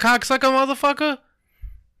 I'm a cocksucker motherfucker?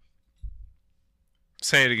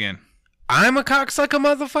 Say it again. I'm a cocksucker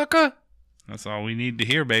motherfucker? That's all we need to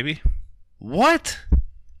hear, baby. What?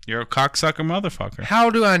 You're a cocksucker motherfucker. How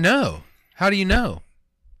do I know? How do you know?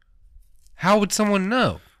 How would someone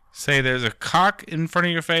know? Say there's a cock in front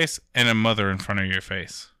of your face and a mother in front of your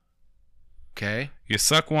face. Okay. You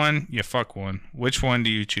suck one, you fuck one. Which one do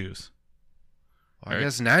you choose? Well, I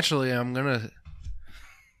guess naturally I'm gonna...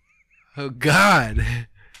 Oh, God.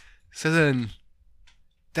 So then,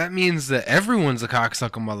 that means that everyone's a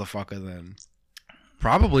cocksucker motherfucker then.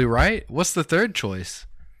 Probably, right? What's the third choice?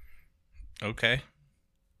 Okay.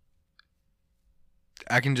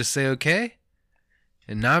 I can just say okay?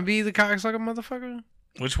 And not be the cocksucker motherfucker?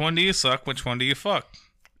 Which one do you suck? Which one do you fuck?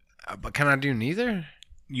 But can I do neither?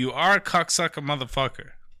 You are a cocksucker motherfucker.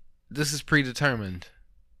 This is predetermined.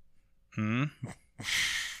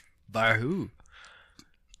 By who?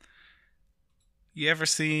 You ever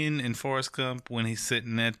seen in Forrest Gump when he's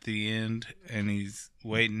sitting at the end and he's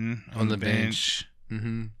waiting on the bench?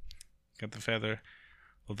 Mm-hmm. Got the feather.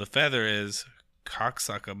 Well, the feather is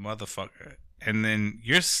cocksucker motherfucker. And then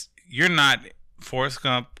you're not Forrest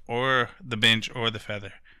Gump or the bench or the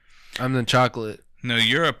feather. I'm the chocolate. No,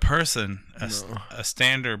 you're a person, a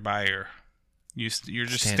stander buyer. You're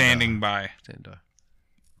just standing by.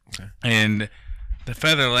 Okay. And the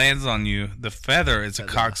feather lands on you. The feather is a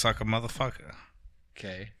cocksucker motherfucker.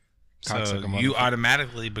 Okay. So you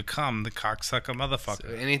automatically become the cocksucker motherfucker.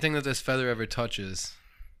 So anything that this feather ever touches.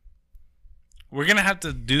 We're gonna have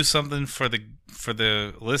to do something for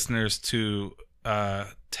the listeners to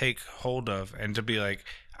take hold of and to be like,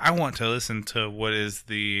 I want to listen to what is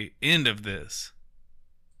the end of this.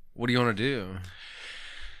 What do you want to do?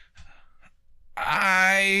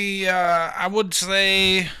 I would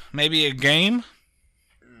say maybe a game.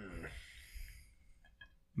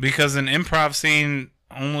 Because an improv scene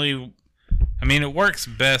it works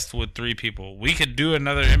best with 3 people. We could do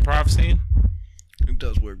another improv scene. It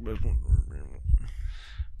does work best.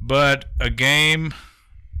 But a game,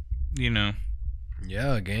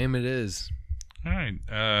 Yeah, a game it is. All right.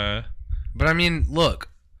 But I mean, look.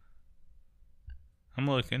 I'm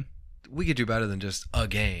looking. We could do better than just a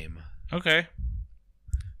game. Okay.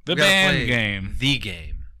 The We gotta band play game. The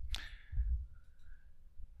game.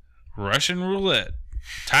 Russian roulette.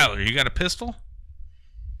 Tyler, you got a pistol?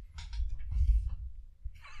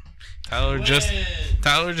 Tyler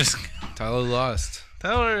lost.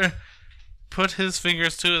 Tyler put his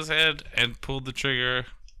fingers to his head and pulled the trigger.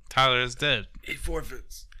 Tyler is dead. He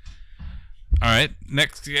forfeits. All right,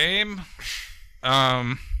 next game.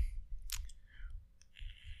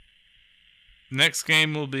 Next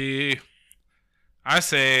game will be, I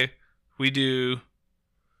say we do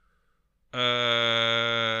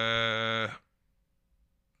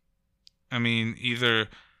either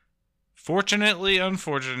fortunately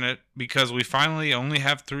unfortunate because we finally only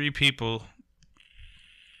have 3 people,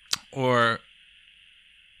 or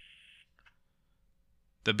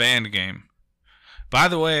the band game. By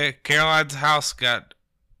the way, Caroline's house got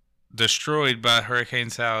destroyed by Hurricane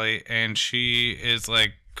Sally, and she is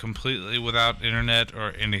like completely without internet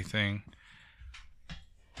or anything.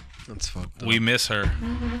 That's fucked up. We miss her.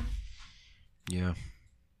 Yeah.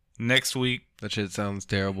 Next week, That shit sounds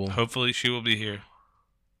terrible. hopefully she will be here.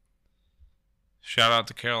 Shout out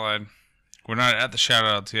to Caroline. We're not at the shout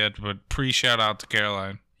outs yet, but pre-shout out to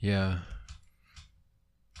Caroline. Yeah.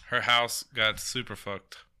 Her house got super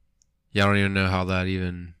fucked. Yeah, I don't even know how that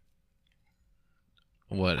even...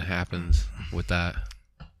 What happens with that.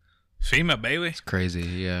 FEMA, baby. It's crazy,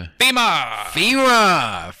 yeah. FEMA!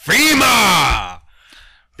 FEMA! FEMA!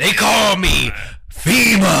 They call me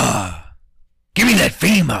FEMA! Give me that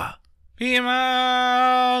FEMA!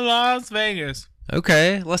 FEMA Las Vegas.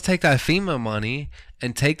 Okay, let's take that FEMA money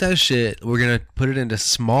and take that shit. We're going to put it into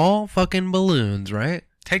small fucking balloons, right?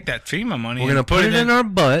 Take that FEMA money. We're going to put it in our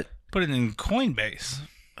butt. Put it in Coinbase.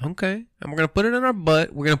 Okay. And we're going to put it in our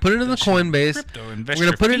butt. We're going to put it in the Coinbase. Crypto. Invest We're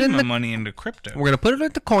your gonna put it in FEMA the- money into crypto. We're going to put it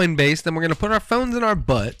at the Coinbase. Then we're going to put our phones in our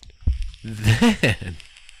butt.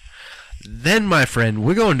 Then, my friend,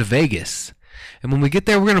 we're going to Vegas. And when we get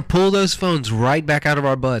there, we're going to pull those phones right back out of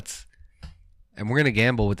our butts. And we're going to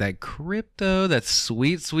gamble with that crypto. That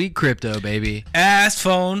sweet, sweet crypto, baby. Ass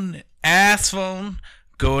phone.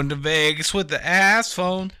 Going to Vegas with the ass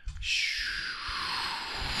phone.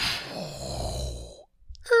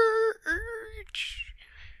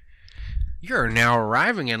 You're now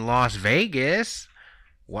arriving in Las Vegas.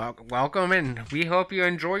 Welcome, and we hope you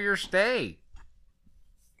enjoy your stay.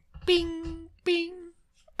 Bing, bing.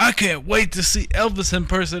 I can't wait to see Elvis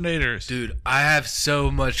impersonators. Dude, I have so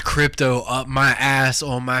much crypto up my ass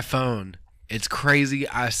on my phone. It's crazy.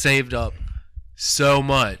 I saved up so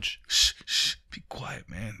much. Shh. Be quiet,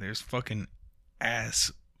 man. There's fucking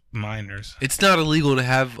ass miners. It's not illegal to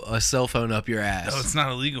have a cell phone up your ass. No, it's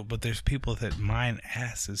not illegal, but there's people that mine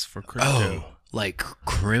asses for crypto. Oh, like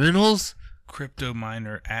criminals? Crypto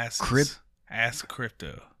miner asses. Ass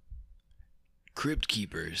crypto. Crypt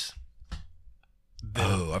keepers.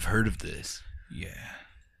 Oh, I've heard of this. Yeah.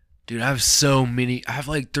 Dude, I have so many. I have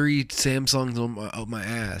like 3 Samsungs on my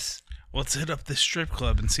ass. Let's hit up this strip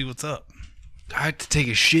club and see what's up. I have to take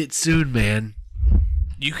a shit soon, man.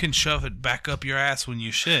 You can shove it back up your ass when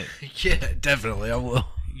you shit. Yeah, definitely. I will.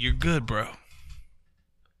 You're good, bro.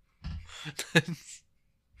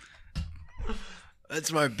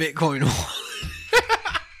 That's my Bitcoin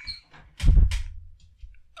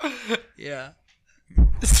wallet. Yeah.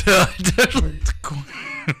 So I definitely...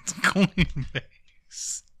 It's Coinbase.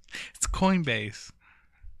 It's Coinbase.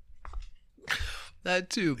 That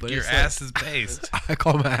too, but Your it's ass is based. I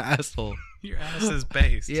call my asshole. Your ass is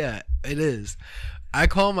based. Yeah, it is. I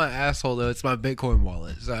call my asshole though. It's my Bitcoin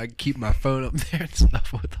wallet, so I keep my phone up there and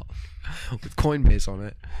stuff with Coinbase on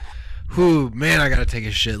it. Whew, man, I gotta take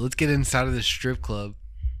a shit. Let's get inside of this strip club.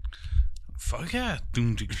 Fuck yeah.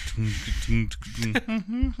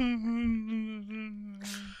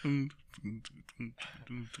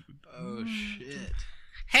 Oh shit.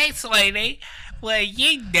 Hey, sweetie, what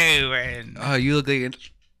you doing? Oh, you look like a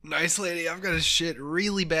nice lady. I've got to shit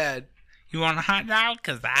really bad. You want a hot dog?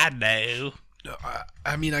 'Cause I do. No,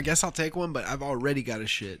 I mean, I guess I'll take one, but I've already got a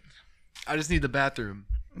shit. I just need the bathroom.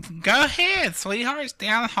 Go ahead, sweetheart. It's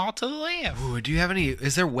down the hall to the left. Ooh, do you have any?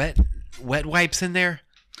 Is there wet wipes in there?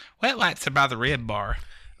 Wet lights are by the red bar.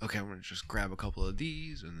 Okay, I'm gonna just grab a couple of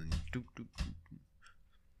these and then.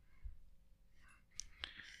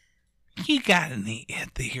 You got any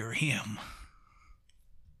Ethereum?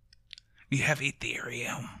 You have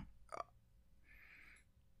Ethereum.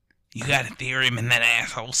 You got Ethereum in that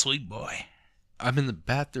asshole, sweet boy. I'm in the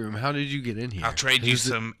bathroom. How did you get in here? I'll trade you Who's it-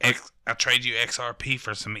 some. I'll trade you XRP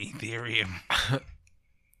for some Ethereum.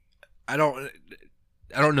 I don't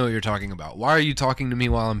know what you're talking about. Why are you talking to me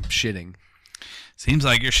while I'm shitting? Seems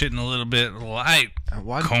like you're shitting a little bit light.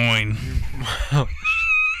 Why? Coin.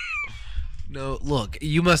 No, look,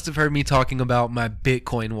 you must have heard me talking about my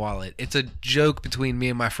Bitcoin wallet. It's a joke between me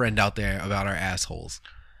and my friend out there about our assholes.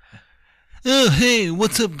 Oh, hey,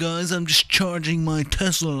 what's up, guys? I'm just charging my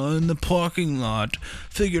Tesla in the parking lot.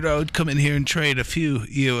 Figured I would come in here and trade a few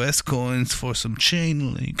EOS coins for some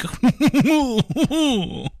chain link.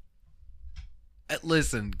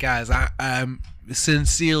 Listen, guys, I'm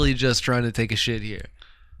sincerely just trying to take a shit here.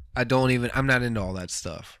 I'm not into all that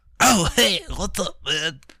stuff. Oh, hey, what's up,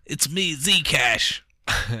 man? It's me, Zcash.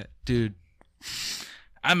 Dude,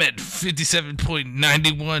 I'm at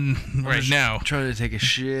 57.91 right now. trying to take a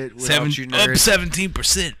shit without you Up nerds.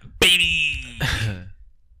 17%, baby.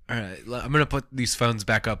 All right, I'm going to put these phones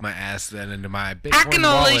back up my ass then into my Bitcoin I can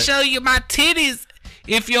only wallet. show you my titties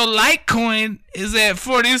if your Litecoin is at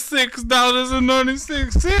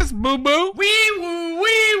 $46.96, boo boo. Wee woo,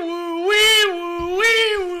 wee woo.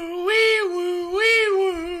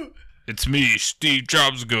 It's me, Steve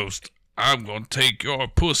Jobs' ghost. I'm gonna take your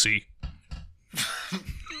pussy.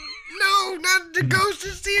 No, not the ghost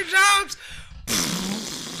of Steve Jobs.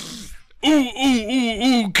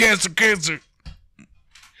 Ooh, cancer, cancer.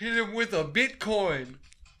 Hit him with a Bitcoin.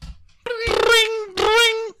 Bring,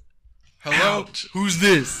 bring. Hello? Ouch. Who's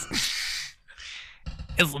this?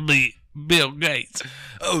 It's me, Bill Gates.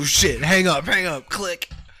 Oh shit, hang up, click.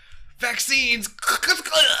 Vaccines.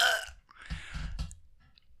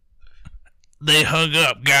 They hung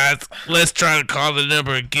up, guys. Let's try to call the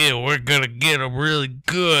number again. We're gonna get them really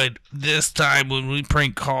good this time when we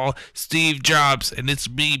prank call Steve Jobs, and it's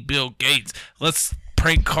me, Bill Gates. Let's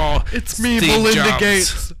prank call It's me, Steve Melinda Jobs.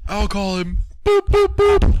 Gates. I'll call him. Boop, boop,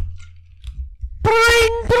 boop.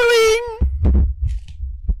 Bling, bling.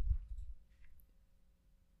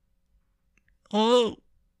 Hello.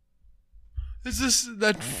 Is this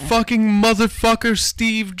that fucking motherfucker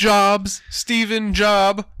Steve Jobs? Steven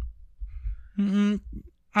Job?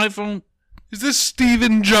 iPhone. Is this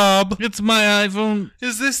Steven Job? It's my iPhone.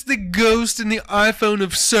 Is this the ghost in the iPhone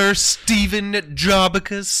of Sir Steven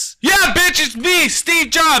Jobicus? Yeah, bitch, it's me,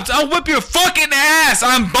 Steve Jobs. I'll whip your fucking ass.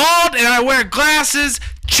 I'm bald and I wear glasses.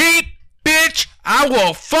 Cheap, bitch. I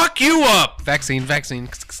will fuck you up. Vaccine.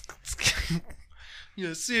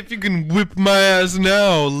 Yeah, see if you can whip my ass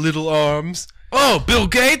now, little arms. Oh, Bill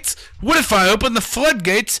Gates, what if I open the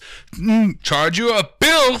floodgates, charge you a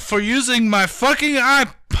bill for using my fucking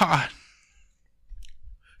iPod?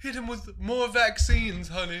 Hit him with more vaccines,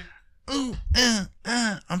 honey. Ooh,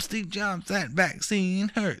 I'm Steve Jobs. That vaccine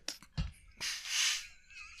hurts.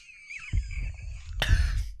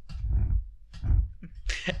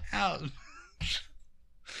 Ouch.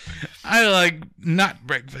 I like not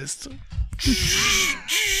breakfast.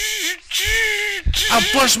 I'll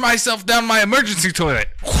flush myself down my emergency toilet.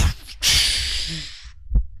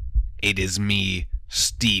 It is me,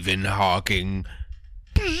 Stephen Hawking.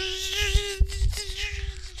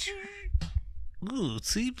 Ooh, it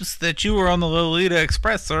seems that you were on the Lolita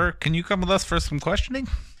Express, sir. Can you come with us for some questioning?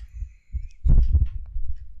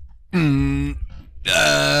 No.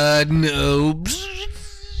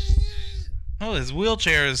 Oh, his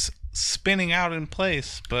wheelchair is spinning out in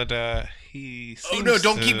place, but he seems Oh no,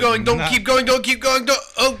 don't keep going, don't keep going, don't.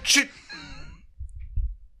 Oh shit.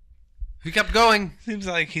 He kept going. Seems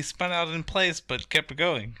like he spun out in place, but kept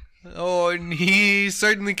going. Oh, and he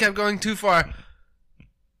certainly kept going too far.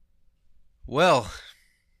 Well.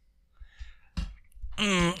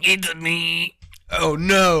 It's me, Oh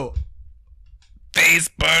no.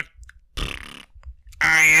 Facebook.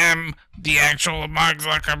 I am the actual Mark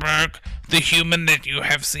Zuckerberg, the human that you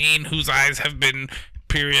have seen, whose eyes have been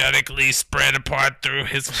periodically spread apart through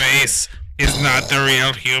his face, is not the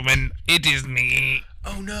real human. It is me.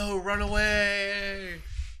 Oh no, run away.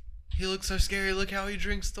 He looks so scary. Look how he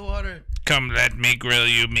drinks the water. Come let me grill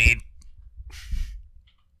you meat.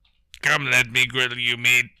 Come let me grill you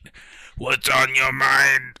meat. What's on your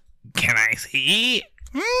mind? Can I see?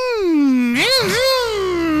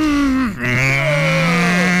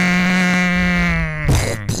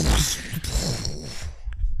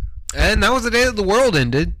 And that was the day that the world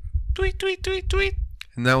ended. Tweet, tweet, tweet, tweet.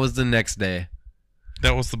 And that was the next day.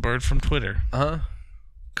 That was the bird from Twitter.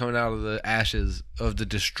 Coming out of the ashes of the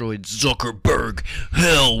destroyed Zuckerberg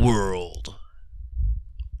hell world.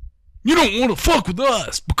 You don't want to fuck with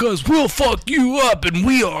us because we'll fuck you up and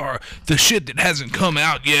we are the shit that hasn't come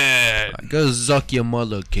out yet. Go zuck your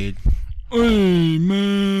mother, kid. Hey,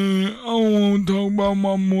 man, I want to talk about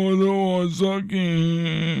my mother or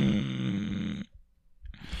sucking.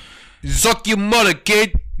 Zuck your mother,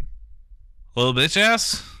 kid. Little bitch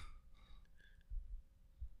ass?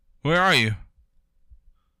 Where are you?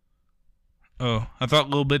 Oh, I thought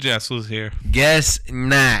little bitch ass was here. Guess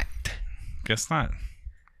not. Guess not.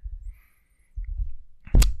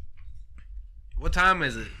 What time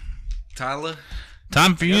is it, Tyler?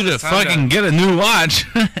 Time for you to it's time fucking to get a new watch.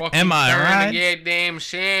 Am I right? Goddamn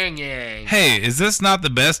singing. Hey, is this not the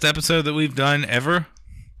best episode that we've done ever?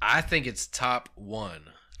 I think it's top one.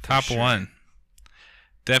 Top sure. one.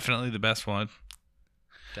 Definitely the best one.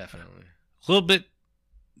 Definitely. Little bit.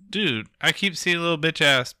 Dude, I keep seeing little bitch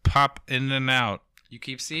ass pop in and out. You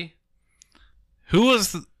keep see? Who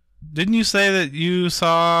was. Didn't you say that you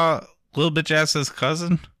saw little bitch ass's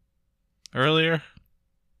cousin earlier?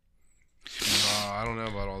 I don't know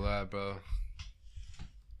about all that, bro.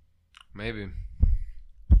 Maybe.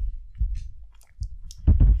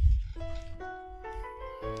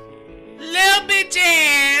 Little bitch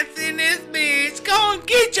ass in this bitch. Go and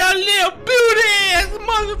get your little booty ass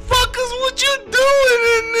motherfuckers. What you doing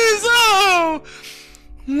in this hole?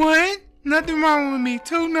 What? Nothing. nothing wrong with me.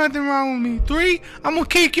 2, nothing wrong with me. 3, I'm gonna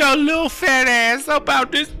kick your little fat ass up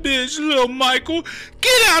out this bitch, little Michael.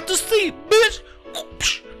 Get out the seat, bitch.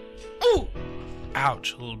 Ooh.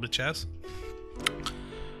 Ouch, little bitch ass.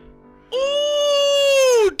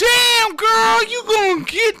 Ooh, damn, girl. You gonna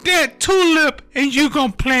get that tulip and you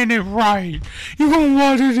gonna plant it right. You gonna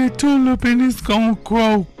water that tulip and it's gonna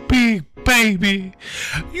grow big, baby.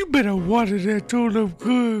 You better water that tulip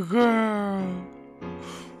good, girl.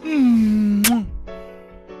 Little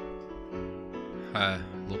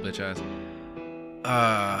bitch ass.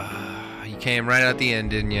 You came right at the end,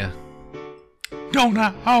 didn't you? Don't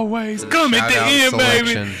I always come at the Shout-out end,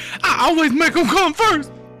 selection. baby? I always make them come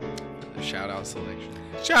first. Shout out selection.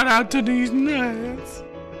 Shout out to these nuts.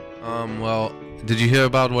 Well, did you hear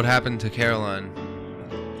about what happened to Caroline?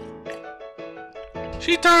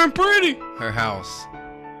 She turned pretty. Her house.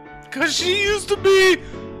 Cause she used to be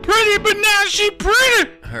pretty, but now she pretty.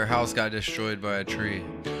 Her house got destroyed by a tree.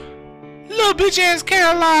 Little bitch ass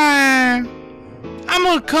Caroline. I'm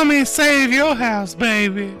gonna come and save your house,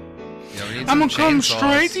 baby. I'm gonna come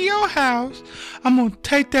straight to your house. I'm gonna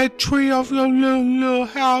take that tree off your little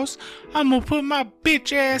house. I'm gonna put my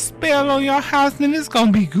bitch ass spell on your house and it's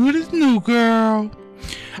gonna be good as new, girl.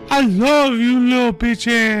 I love you, little bitch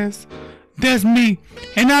ass. That's me.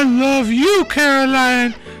 And I love you,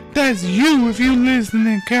 Caroline. That's you if you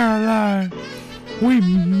listening, Caroline. We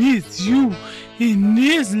miss you in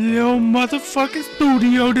this little motherfucking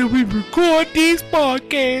studio that we record these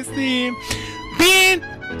podcasts in. Ben,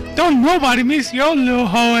 don't nobody miss your little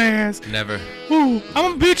hoe ass. Never. Ooh,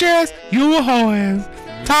 I'm a bitch ass, you a hoe ass.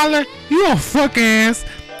 Tyler, you a fuck ass.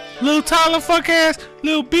 Little Tyler fuck ass,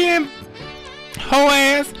 little Ben hoe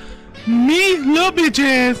ass. Me, little bitch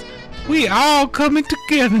ass. We all coming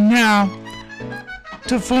together now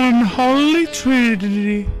to form the Holy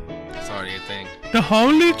Trinity. It's already a thing. The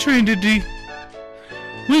Holy Trinity.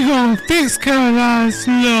 We gonna fix Caroline's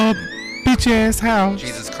little bitch ass house.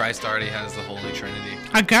 Jesus Christ already has the Holy Trinity.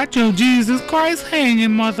 I got your Jesus Christ hanging,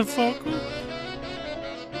 motherfucker.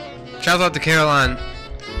 Shout out to Caroline.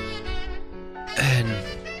 And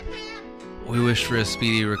we wish for a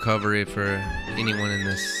speedy recovery for anyone in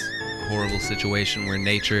this horrible situation where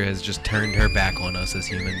nature has just turned her back on us as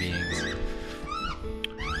human beings.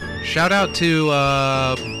 Shout out to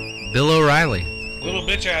Bill O'Reilly. Little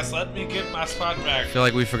bitch ass, let me get my spot back. I feel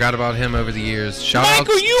like we forgot about him over the years. Shout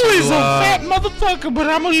Michael, out you to, is a fat motherfucker, but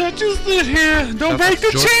I'm gonna let you sit here. Don't break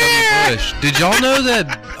the George chair. W. Bush. Did y'all know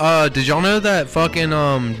that? Did y'all know that fucking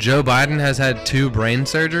Joe Biden has had 2 brain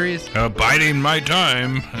surgeries? Biding my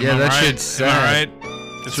time. Yeah, that shit's sad. Am I right?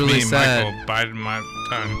 It's really me, sad. Michael, biding my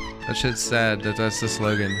time. That shit's sad. That's the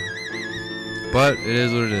slogan. But it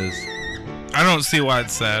is what it is. I don't see why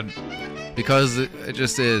it's sad. Because it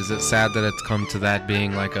just is. It's sad that it's come to that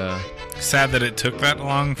being like a... Sad that it took that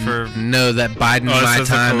long for... No, that Biden Oh, my this is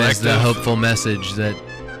a time is the collective? hopeful message that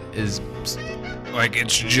is... Like,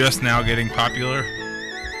 it's just now getting popular.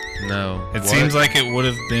 No. It What? seems like it would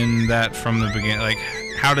have been that from the beginning. Like,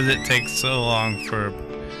 how did it take so long for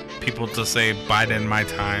people to say Biden my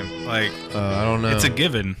time? Like, I don't know. it's a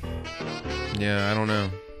given. Yeah, I don't know.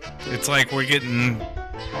 It's like we're getting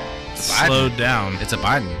Biden. slowed down. It's a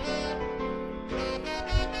Biden.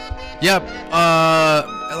 Yep.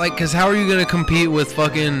 Like, cause how are you gonna compete with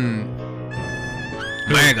fucking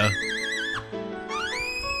MAGA?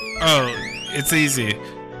 Oh, it's easy.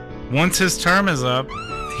 Once his term is up,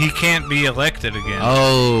 he can't be elected again.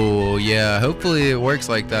 Oh yeah. Hopefully it works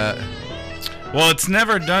like that. Well, it's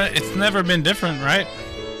never been different, right?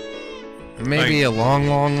 Maybe a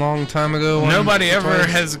long time ago. Nobody once or ever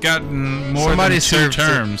twice. has gotten more Somebody than 2 served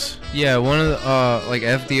terms. Yeah, one of the like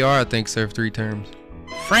FDR I think served 3 terms.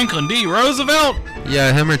 Franklin D. Roosevelt?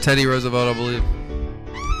 Yeah, him or Teddy Roosevelt, I believe.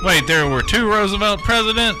 Wait, there were 2 Roosevelt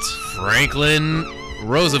presidents? Franklin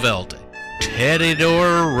Roosevelt.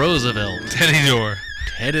 Theodore Roosevelt. Theodore.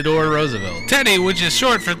 Theodore Roosevelt. Teddy, which is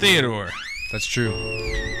short for Theodore. That's true.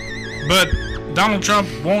 But Donald Trump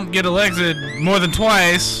won't get elected more than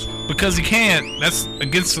twice because he can't. That's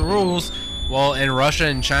against the rules. Well, in Russia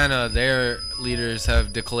and China, their leaders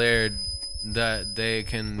have declared that they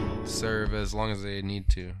can serve as long as they need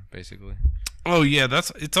to, basically. Oh yeah,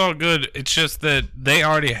 it's all good. It's just that they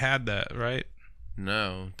already had that, right?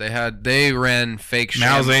 No, they ran fake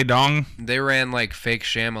Mao sham. Zedong. They ran like fake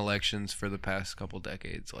sham elections for the past couple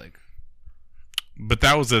decades, like. But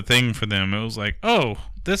that was the thing for them. It was like, oh,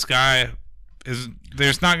 this guy is.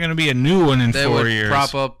 There's not going to be a new one in They 4 would years.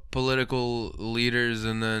 prop up political leaders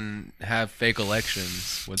and then have fake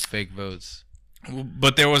elections with fake votes.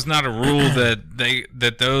 But there was not a rule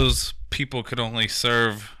that those people could only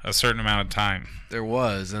serve a certain amount of time. There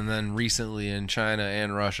was, and then recently in China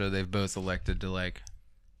and Russia, they've both elected to like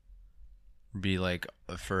be like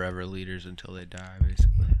forever leaders until they die,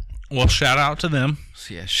 basically. Well, shout out to them.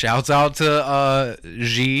 So yeah, shouts out to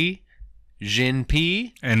Xi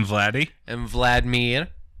Jinping And Vladdy. and Vladimir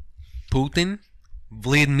Putin.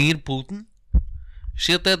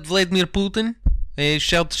 Shout out Vladimir Putin.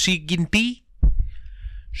 Shout Xi Jinping.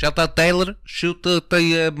 Shout out Tyler. Shout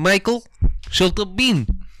out Michael. Shout out Bean.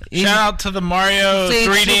 Shout out to the Mario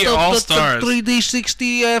 3D All-Stars. 3D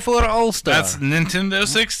 64 All-Star. That's Nintendo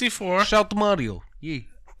 64. Shout to Mario. Yeah.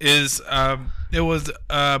 It was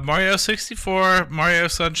Mario 64, Mario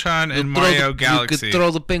Sunshine, and Mario Galaxy. You could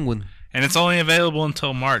throw the penguin. And it's only available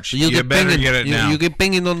until March. You get better penguin, get it now. You get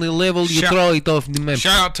penguin on the level, you throw it off the map.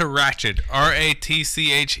 Shout out to Ratched.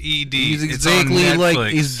 Ratched. He's exactly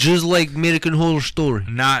like, it's just like American Horror Story.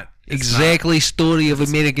 Exactly story of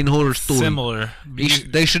American Horror Story. Similar.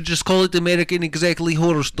 They should just call it American Exactly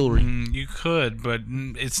Horror Story. You could, but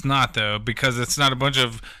it's not though, because it's not a bunch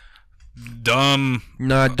of dumb.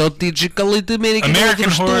 No, don't you call it American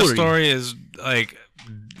Horror Story is like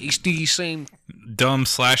it's the same dumb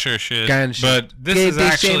slasher shit. Kind of shit. But this is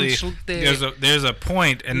actually there's a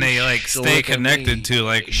point, and they like stay connected to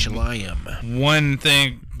like one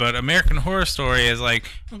thing. But American Horror Story is like,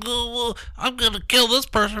 well, I'm gonna kill this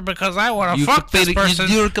person because I want to fuck this person.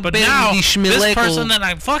 But now this person that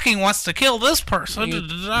I'm fucking wants to kill this person.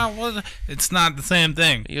 It's not the same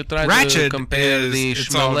thing. You try Ratched to compare the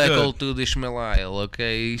it's all good. Schmelekel to the Schmelail,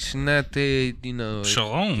 okay? It's not,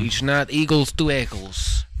 Shalom. It's not eagles to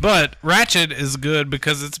eagles. But Ratched is good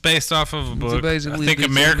because it's based off of a book. I think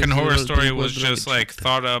American Horror Story was just like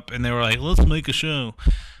thought up, and they were like, let's make a show.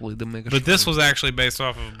 But this was actually based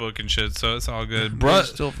off of a book and shit, so it's all good.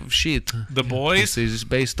 Based off of shit. The Boys. This is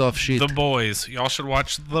based off shit. The Boys. Y'all should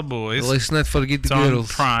watch The Boys. Let's not forget the it's girls.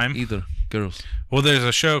 On Prime. Either. Girls. Well, there's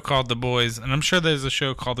a show called The Boys, and I'm sure there's a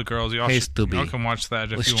show called The Girls. Y'all can watch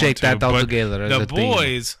that if Let's you want to. check that out together. The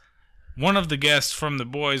Boys, one of the guests from The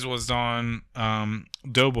Boys was on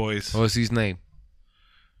Doughboys. What's his name?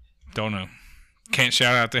 Don't know. Can't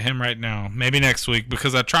shout out to him right now. Maybe next week,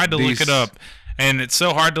 because I tried to look it up, and it's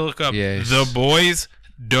so hard to look up. Yes. The Boys,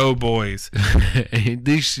 Doughboys.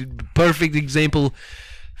 This perfect example.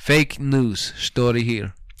 Fake news story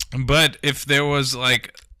here. But if there was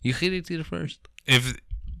like, you hit it here first. If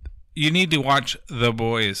you need to watch The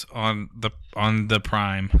Boys on the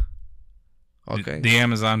Prime, okay, the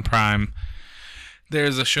Amazon Prime.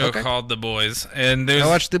 There's a show called The Boys, and I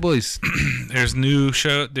watch The Boys. There's new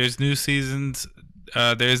seasons.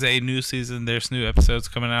 There's a new season. There's new episodes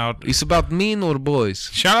coming out. It's about men or boys.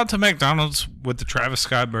 Shout out to McDonald's with the Travis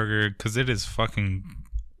Scott burger, because it is fucking.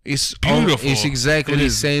 It's beautiful. It's exactly the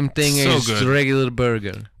same thing as the regular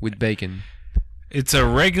burger with bacon. It's a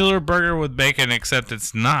regular burger with bacon, except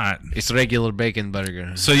it's not. It's a regular bacon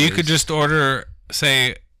burger. So you could just order.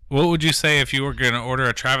 Say, what would you say if you were going to order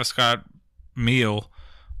a Travis Scott meal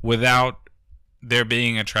without there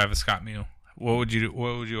being a Travis Scott meal? What would you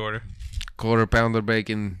order? Quarter pounder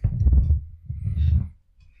bacon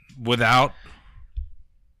without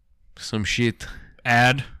some shit.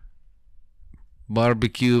 Add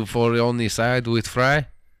barbecue for on the side with fry.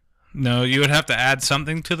 No, you would have to add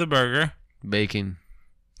something to the burger. Bacon.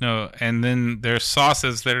 No, and then there's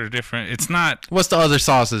sauces that are different. It's not. What's the other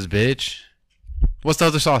sauces, bitch? What's the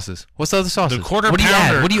other sauces? The quarter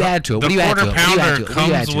pounder. What do you add to it? What do you add to it? The quarter pounder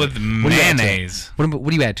comes with mayonnaise. What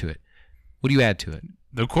do you add to it? What do you add to it?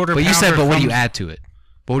 The quarter pounder. But you said, but what do you add to it?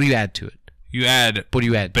 What do you add to it? You add. What do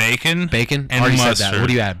you add? Bacon. And mustard. Said that. What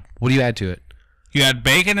do you add? What do you add to it? You add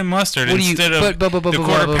bacon and mustard instead of the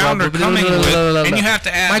quarter pounder coming with, and you have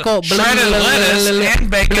to add shredded lettuce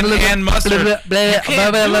and bacon and mustard. You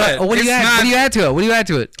can't do it. What do you add to it? What do you add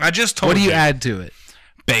to it? I just told you. What do you add to it?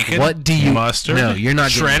 Bacon, what do you, mustard, no, you're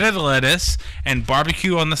not shredded lettuce, and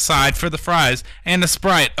barbecue on the side for the fries, and a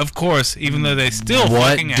Sprite, of course, even though they still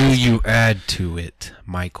fucking What do you add to it,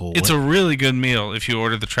 Michael? It's a really good meal if you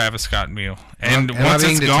order the Travis Scott meal. And once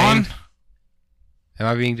it's gone... Am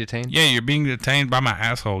I being detained? Yeah, you're being detained by my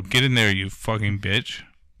asshole. Get in there, you fucking bitch.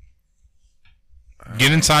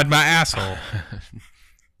 Get inside my asshole.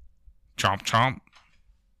 Chomp, chomp.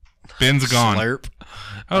 Ben's gone. Slurp.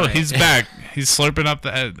 Oh, he's back. He's slurping up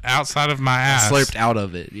the outside of my ass. I slurped out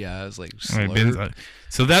of it. Yeah, I was like, slurp.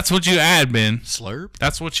 So that's what you add, Ben. Slurp?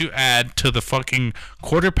 That's what you add to the fucking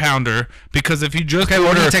quarter pounder, because if you just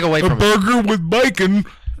order take away from burger with bacon,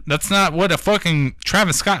 That's not what a fucking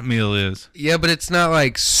Travis Scott meal is. Yeah, but it's not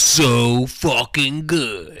like so fucking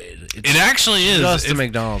good. It's It actually is. just a It's-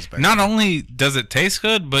 McDonald's burger. Not only does it taste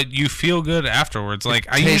good, but you feel good afterwards. Like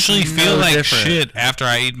I tastes usually feel no like different. shit after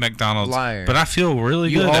I eat McDonald's, Liar. but I feel really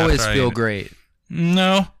You good. always after I feel eat it. great.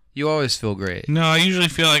 No, You always feel great. no. I usually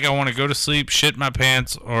feel like I want to go to sleep, shit my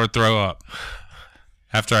pants, or throw up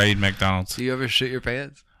after I eat McDonald's. Do you ever shit your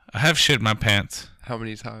pants? I have shit my pants How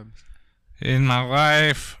many times? in my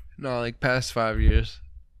life. No, like past 5 years.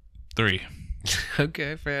 3.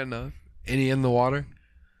 Okay, fair enough. Any in the water?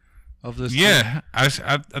 Of this? Yeah, I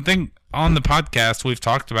think on the podcast we've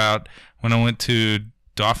talked about when I went to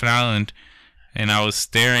Dauphin Island and I was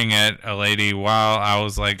staring at a lady while I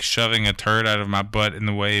was like shoving a turd out of my butt in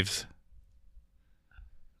the waves.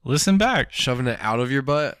 Listen back. Shoving it out of your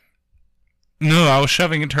butt? No, I was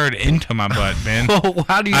shoving a turd into my butt, man.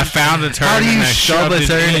 How do you? I found a turd How do you and I shove shoved a it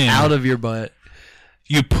turd in. out of your butt?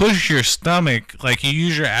 You push your stomach, like you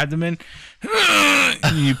use your abdomen.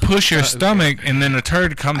 You push your stomach, and then a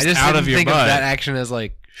turd I comes just out didn't of your think butt. of that action as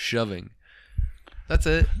like shoving. That's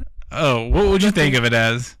it. Oh, what would you think of it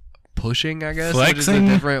as? Pushing, I guess. Which is Flexing?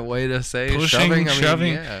 a different way to say Pushing, shoving. I mean,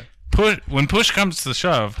 shoving? yeah. When push comes to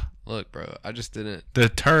shove, Look, bro, I just didn't. the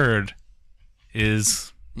turd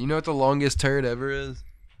is. You know what the longest turd ever is?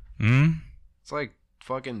 Hmm? It's like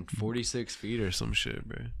fucking 46 feet or some shit,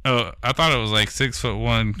 bro. Oh, I thought it was like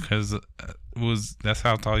 6'1" because that's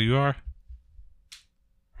how tall you are.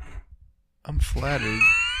 I'm flattered.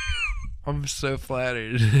 I'm so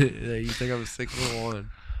flattered that you think I'm 6'1".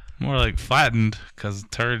 More like flattened because the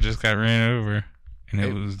turd just got ran over, and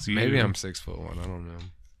it was you. Maybe I'm 6'1". I don't know.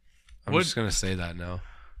 I'm What- just gonna say that now.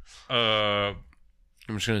 I'm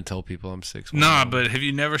just gonna tell people I'm 6'1". Nah, but have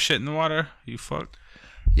you never shit in the water? You fucked.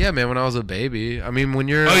 Yeah, man. When I was a baby, I mean, when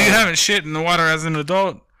you're Oh, you haven't shit in the water as an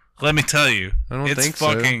adult? Let me tell you, I don't it's think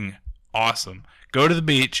so. fucking awesome. Go to the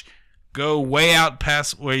beach, go way out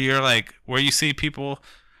past where you're like where you see people,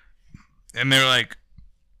 and they're like,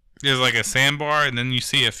 there's like a sandbar, and then you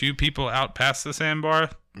see a few people out past the sandbar,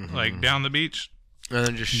 like down the beach. and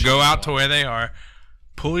then just Go out to where they are,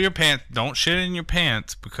 pull your pants. Don't shit in your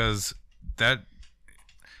pants because that,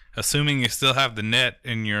 assuming you still have the net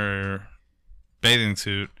in your bathing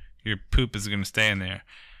suit, your poop is gonna stay in there.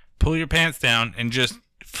 Pull your pants down and just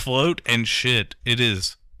float and shit.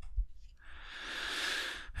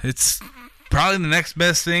 It's probably the next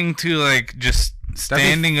best thing to like just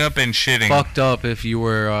standing up and shitting. fucked up if you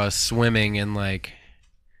were swimming and like.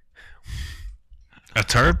 A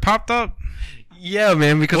turd popped up? Yeah,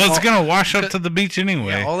 man. Because Well, it's gonna wash up to the beach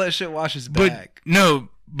anyway. yeah, all that shit washes But back. no,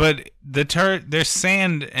 but the turd, there's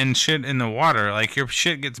sand and shit in the water. Like your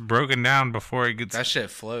shit gets broken down before it gets. That shit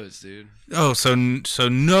flows, dude. Oh, so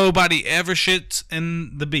nobody ever shits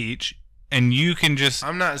in the beach, and you can just.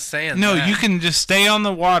 I'm not saying No, that. you can just stay on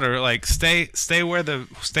the water, like stay where the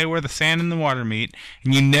sand and the water meet,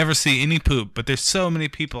 and you never see any poop. But there's so many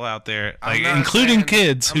people out there, I'm like not including saying-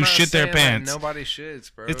 kids I'm who not shit their saying that pants. Nobody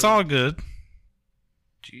shits, bro. It's all good.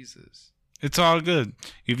 Jesus. It's all good.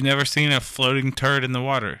 You've never seen a floating turd in the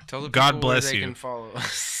water. Tell the God people where bless they you. can follow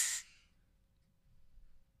us.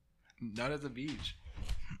 Not at the beach.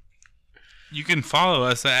 You can follow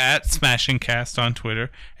us at SmashingCast on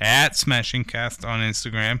Twitter, at SmashingCast on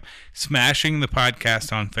Instagram, Smashing the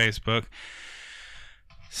Podcast on Facebook,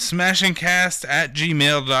 SmashingCast at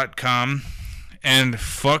gmail.com, and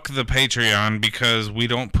fuck the Patreon because we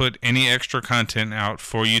don't put any extra content out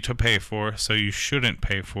for you to pay for, so you shouldn't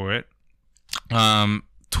pay for it.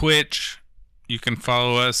 Twitch, you can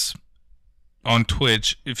follow us on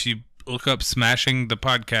Twitch if you look up Smashing the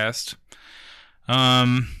Podcast.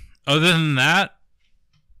 Other than that,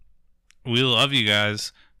 we love you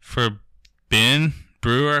guys. For Ben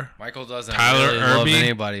Brewer, Michael doesn't Tyler really love Irby.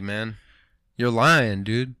 anybody, man. You're lying,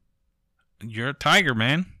 dude. you're a tiger,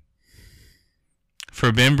 man.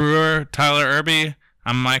 For Ben Brewer, Tyler Irby,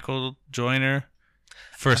 I'm Michael Joyner.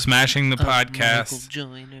 For Smashing the Podcast, Michael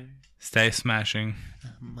Joyner. stay smashing.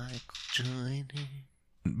 Michael Joyner.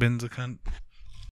 Ben's a cunt.